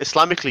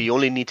 Islamically, you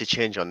only need to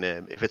change your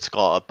name if it's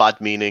got a bad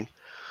meaning.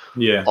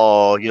 Yeah.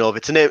 Or if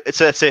it's a name, let's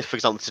say for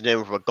example, it's a name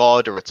of a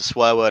god, or it's a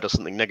swear word, or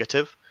something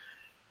negative.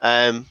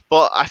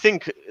 But I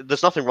think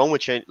there's nothing wrong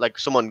with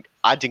someone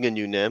adding a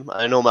new name.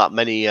 I know that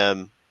many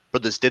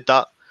brothers did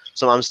that.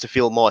 Sometimes to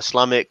feel more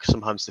Islamic,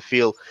 sometimes to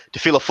feel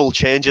a full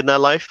change in their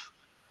life.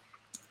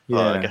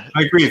 Yeah,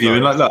 I agree with you.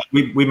 And look,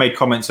 we made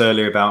comments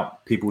earlier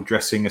about people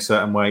dressing a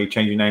certain way,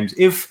 changing names.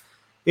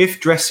 If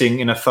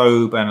dressing in a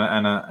thobe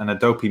and a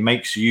dopey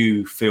makes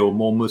you feel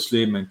more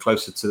Muslim and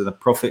closer to the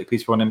Prophet,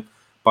 peace be upon him,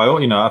 by all,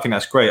 I think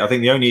that's great. I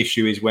think the only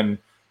issue is when,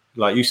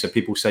 like you said,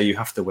 people say you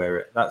have to wear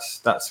it.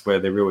 That's where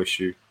the real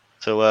issue.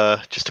 So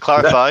just to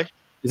clarify,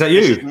 is that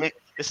you?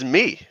 This is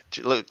me.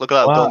 Look at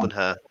that golden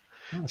hair.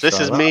 So this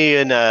is me,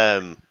 and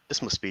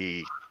this must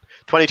be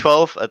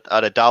 2012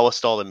 at a Dawa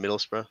stall in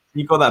Middlesbrough.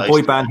 You got that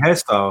boy band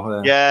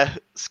hairstyle. Yeah,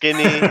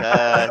 skinny,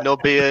 no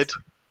beard,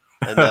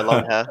 and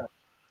long hair.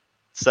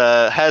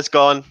 So hair's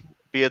gone,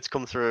 beard's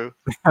come through.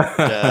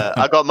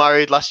 I got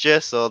married last year,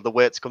 so the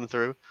weight's come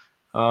through.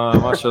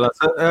 Mashallah.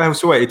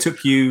 So wait, it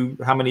took you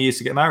how many years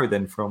to get married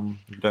then? From,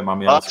 if you don't mind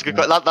me asking.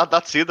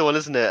 That's the other one,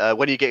 isn't it?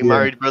 When are you getting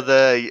married,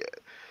 brother?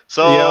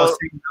 So yeah, I've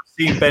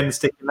seen Ben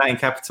sticking that in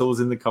capitals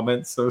in the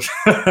comments. So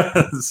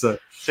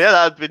yeah,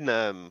 that had been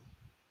I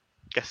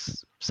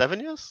guess 7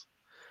 years.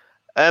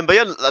 But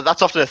yeah,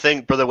 that's often a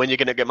thing, brother, when you're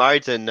gonna get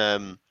married, and I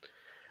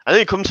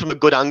think it comes from a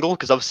good angle,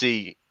 because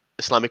obviously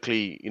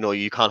Islamically,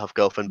 you can't have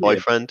girlfriend,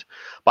 boyfriend.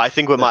 But I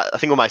think with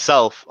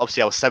myself,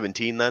 obviously I was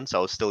 17 then, so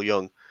I was still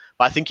young.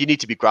 But I think you need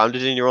to be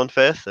grounded in your own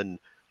faith and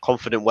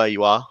confident where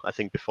you are, I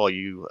think, before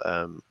you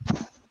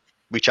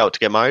reach out to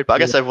get married. But I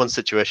guess everyone's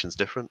situation is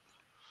different.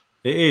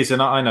 It is,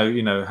 and I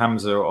know,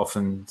 Hamza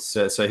often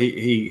says, so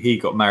he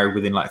got married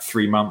within like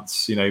 3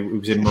 months. He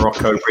was in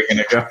Morocco bringing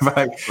a girl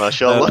back.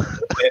 Mashallah.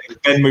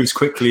 Ben moves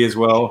quickly as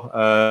well,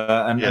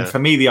 and for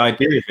me, the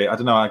idea of it, I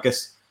don't know. I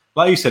guess,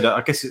 like you said,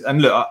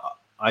 and look,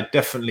 I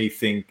definitely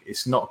think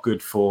it's not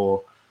good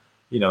for,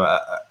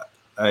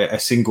 a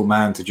single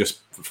man to just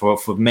for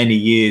many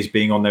years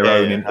being on their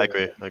own in I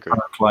agree.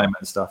 climate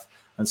and stuff.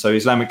 And so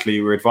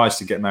Islamically, we're advised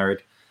to get married.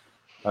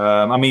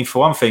 I mean, for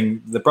one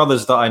thing, the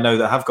brothers that I know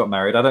that have got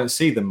married, I don't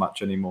see them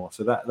much anymore.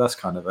 So that's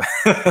kind of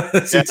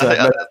that's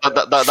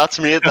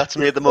me. That's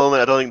me at the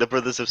moment. I don't think the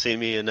brothers have seen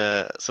me in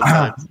some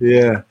time.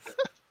 Yeah.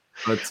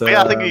 But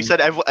I think you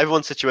said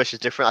everyone's situation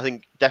is different. I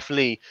think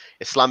definitely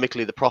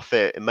Islamically, the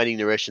Prophet in many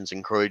narrations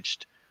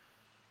encouraged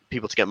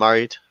people to get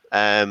married.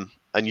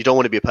 And you don't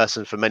want to be a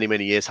person for many,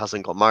 many years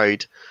hasn't got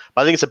married.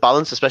 But I think it's a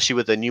balance, especially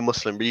with the new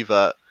Muslim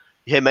revert.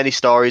 You hear many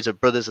stories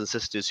of brothers and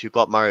sisters who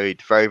got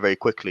married very, very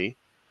quickly.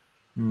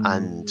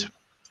 And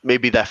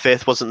maybe their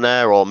faith wasn't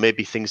there, or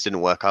maybe things didn't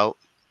work out.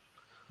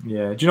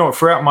 Yeah. Do you know what?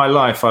 Throughout my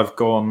life, I've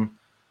gone,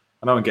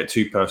 I don't want to get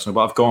too personal,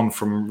 but I've gone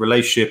from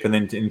relationship and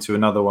then into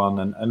another one.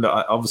 And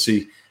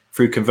obviously,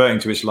 through converting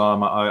to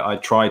Islam, I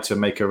tried to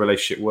make a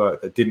relationship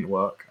work that didn't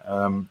work.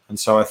 And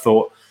so I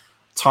thought,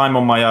 time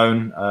on my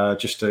own, at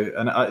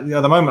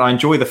the moment, I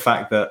enjoy the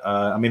fact that,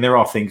 there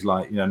are things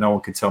like, no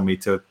one can tell me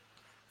to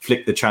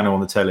flick the channel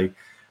on the telly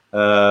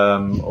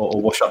or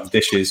wash up the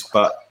dishes,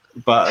 but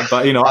I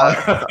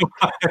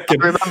can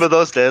remember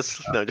those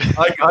days. No.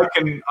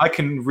 I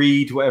can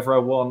read whatever I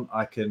want.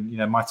 I can,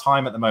 my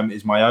time at the moment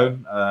is my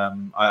own.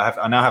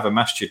 I now have a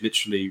masjid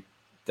literally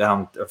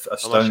down a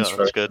stone's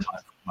throw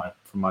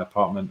from my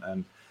apartment,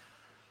 and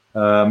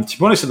to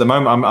be honest, at the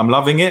moment I'm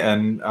loving it,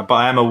 but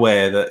I am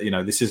aware that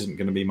this isn't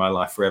going to be my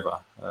life forever.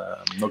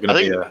 I'm not going to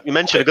be. You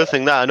mentioned a good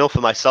thing there. I know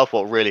for myself,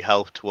 what really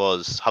helped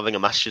was having a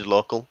masjid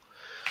local.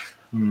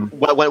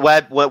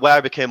 Where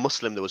I became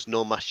Muslim, there was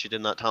no masjid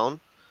in that town.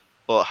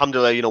 But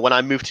alhamdulillah, when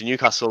I moved to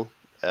Newcastle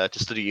to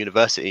study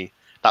university,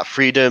 that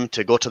freedom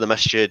to go to the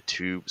masjid,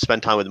 to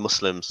spend time with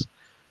Muslims,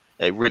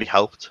 it really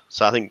helped.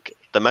 So I think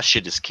the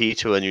masjid is key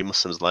to a new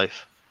Muslim's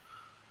life.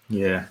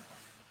 Yeah,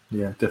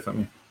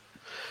 definitely.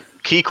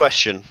 Key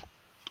question.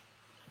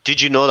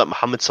 Did you know that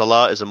Mohamed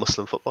Salah is a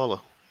Muslim footballer?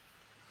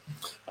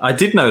 I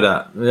did know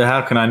that.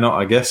 How can I not?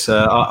 I guess.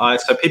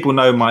 So people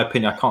know my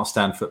opinion. I can't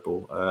stand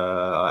football.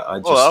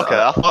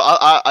 Okay.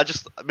 I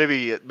just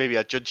maybe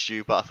I judged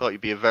you, but I thought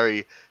you'd be a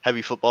very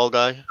heavy football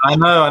guy. I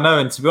know.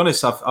 And to be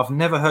honest, I've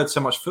never heard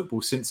so much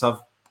football since I've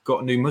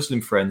got new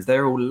Muslim friends. They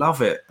all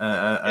love it,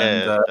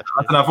 and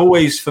I've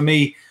always, for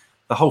me,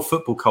 the whole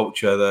football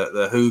culture,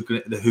 the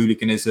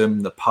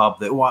hooliganism, the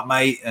pub, the "what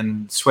mate"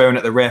 and swearing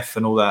at the ref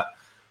and all that.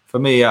 For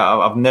me,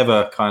 I've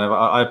never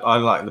I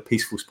like the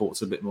peaceful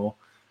sports a bit more.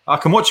 I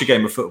can watch a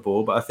game of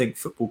football, but I think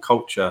football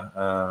culture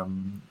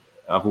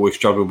I've always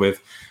struggled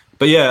with.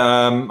 But yeah,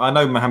 I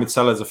know Mohamed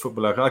Salah is a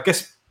footballer. I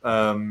guess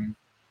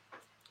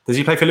does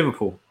he play for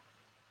Liverpool?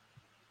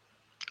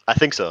 I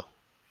think so.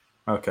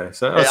 Okay,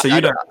 so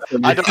you don't.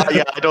 I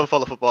don't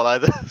follow football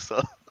either.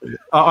 So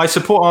I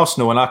support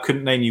Arsenal, and I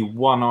couldn't name you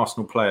one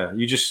Arsenal player.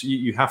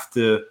 You have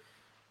to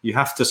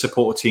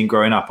support a team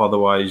growing up,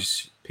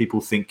 otherwise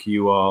people think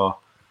you are,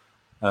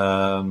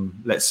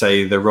 let's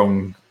say, the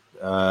wrong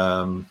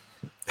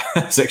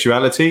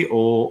sexuality,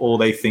 or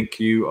they think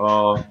you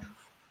are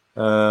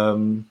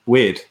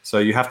weird. So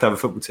you have to have a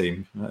football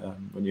team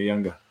when you're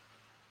younger.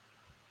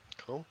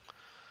 Cool.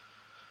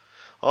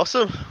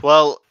 Awesome.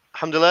 Well,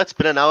 alhamdulillah, it's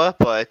been an hour,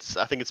 but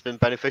I think it's been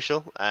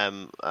beneficial.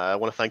 I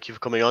want to thank you for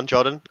coming on,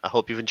 Jordan. I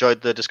hope you've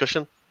enjoyed the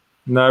discussion.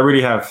 No, I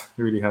really have.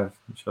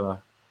 Inshallah.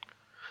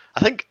 I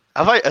think,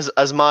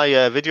 has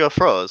my video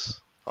froze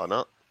or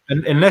not?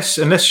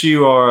 Unless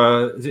you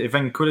are is it a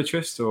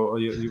ventriloquist or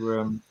you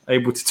were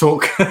able to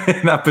talk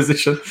in that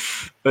position,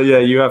 but yeah,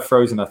 you have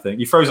frozen. I think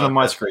you've frozen on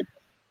my screen.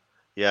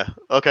 Yeah.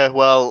 Okay.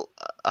 Well,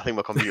 I think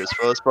my computer's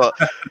froze. But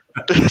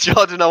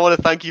Jordan, I want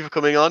to thank you for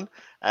coming on.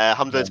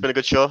 Alhamdulillah, it's been a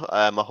good show.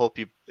 I hope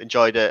you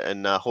enjoyed it,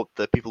 and I hope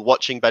the people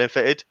watching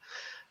benefited.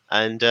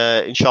 And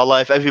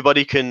inshallah, if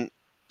everybody can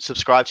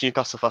subscribe to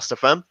Newcastle Fast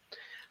FM,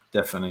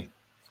 definitely.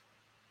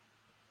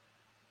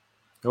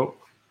 Oh,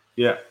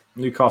 yeah.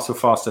 Newcastle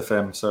Fast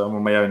FM, so I'm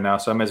on my own now,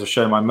 so I may as well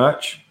show my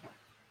merch.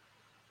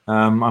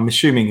 I'm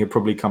assuming he'll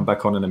probably come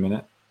back on in a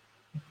minute.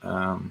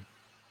 But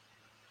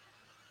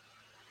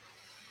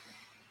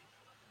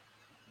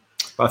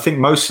I think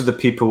most of the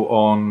people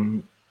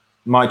on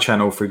my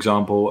channel, for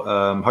example,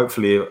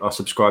 hopefully are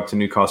subscribed to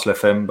Newcastle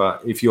FM,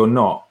 but if you're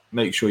not,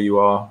 make sure you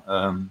are.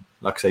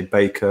 Like I say,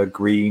 Baker,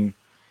 Green,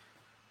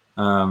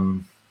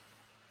 the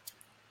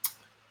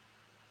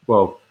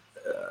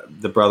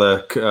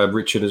brother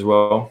Richard as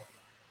well.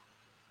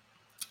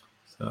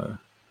 So,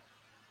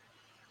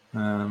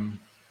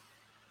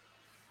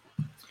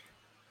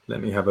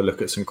 let me have a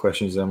look at some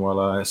questions then.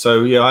 I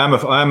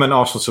am an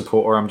Arsenal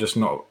supporter.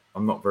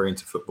 I'm not very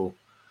into football.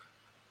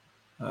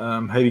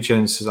 Haley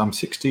Jones says I'm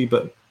 50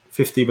 but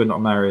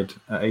not married.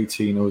 At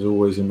 18, I was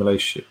always in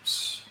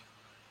relationships.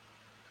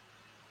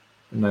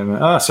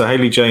 No, so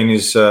Haley Jane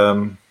is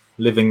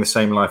living the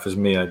same life as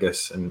me, I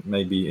guess, and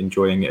maybe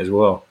enjoying it as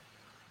well.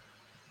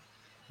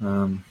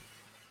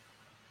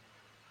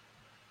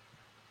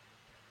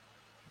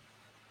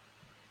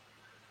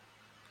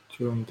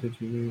 John, did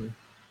you?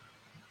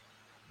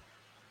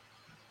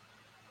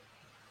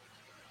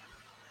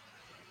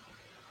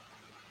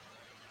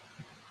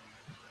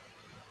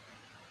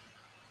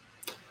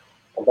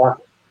 I'm back.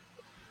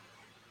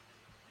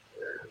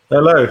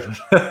 Hello.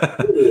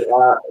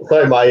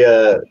 Sorry,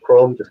 my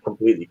Chrome just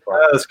completely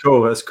crashed. That's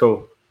cool. That's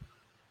cool.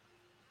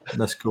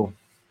 That's cool.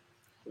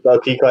 So,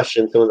 key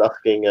question: someone's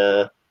asking,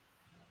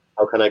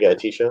 how can I get a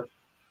T-shirt?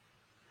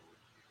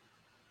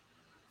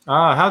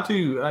 How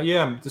do?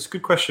 Yeah, that's a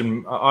good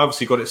question. I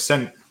obviously got it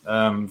sent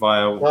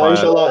via.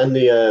 Inshallah, in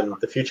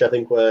the future, I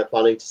think we're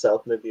planning to set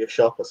up maybe a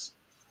shop.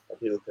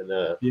 People can.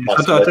 I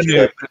don't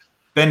know.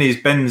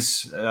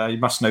 Ben's. You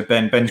must know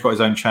Ben. Ben's got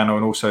his own channel,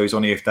 and also he's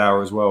on EF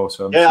Hour as well.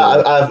 So sure.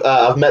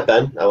 I've met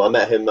Ben. I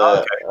met him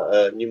at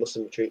a New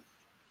Muslim retreat.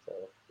 So,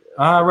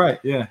 yeah. Right.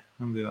 Yeah.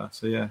 Alhamdulillah.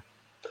 So yeah.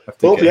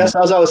 Well, yes,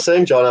 as I was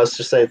saying, John, I was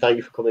just saying thank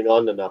you for coming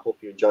on, and I hope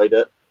you enjoyed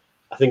it.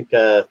 I think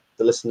the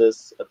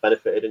listeners have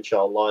benefited,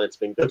 inshallah, and it's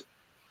been good.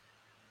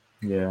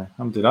 Yeah,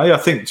 alhamdulillah. I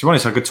think, to be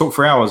honest, I could talk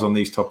for hours on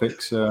these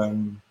topics. So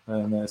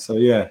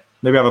yeah,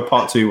 maybe have a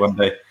part 2 one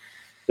day.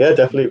 Yeah,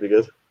 definitely be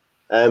good.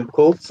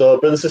 Cool. So,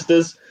 brothers and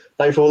sisters,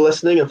 thank you for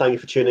listening and thank you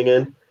for tuning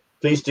in.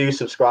 Please do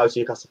subscribe to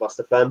Newcastle Fast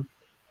FM,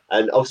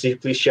 and obviously,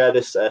 please share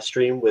this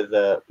stream with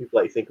people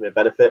that you think may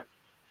benefit.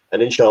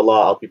 And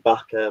inshallah, I'll be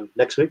back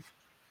next week.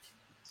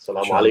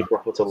 Assalamu alaikum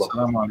wa rahmatullah.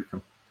 Assalamu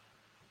alaikum.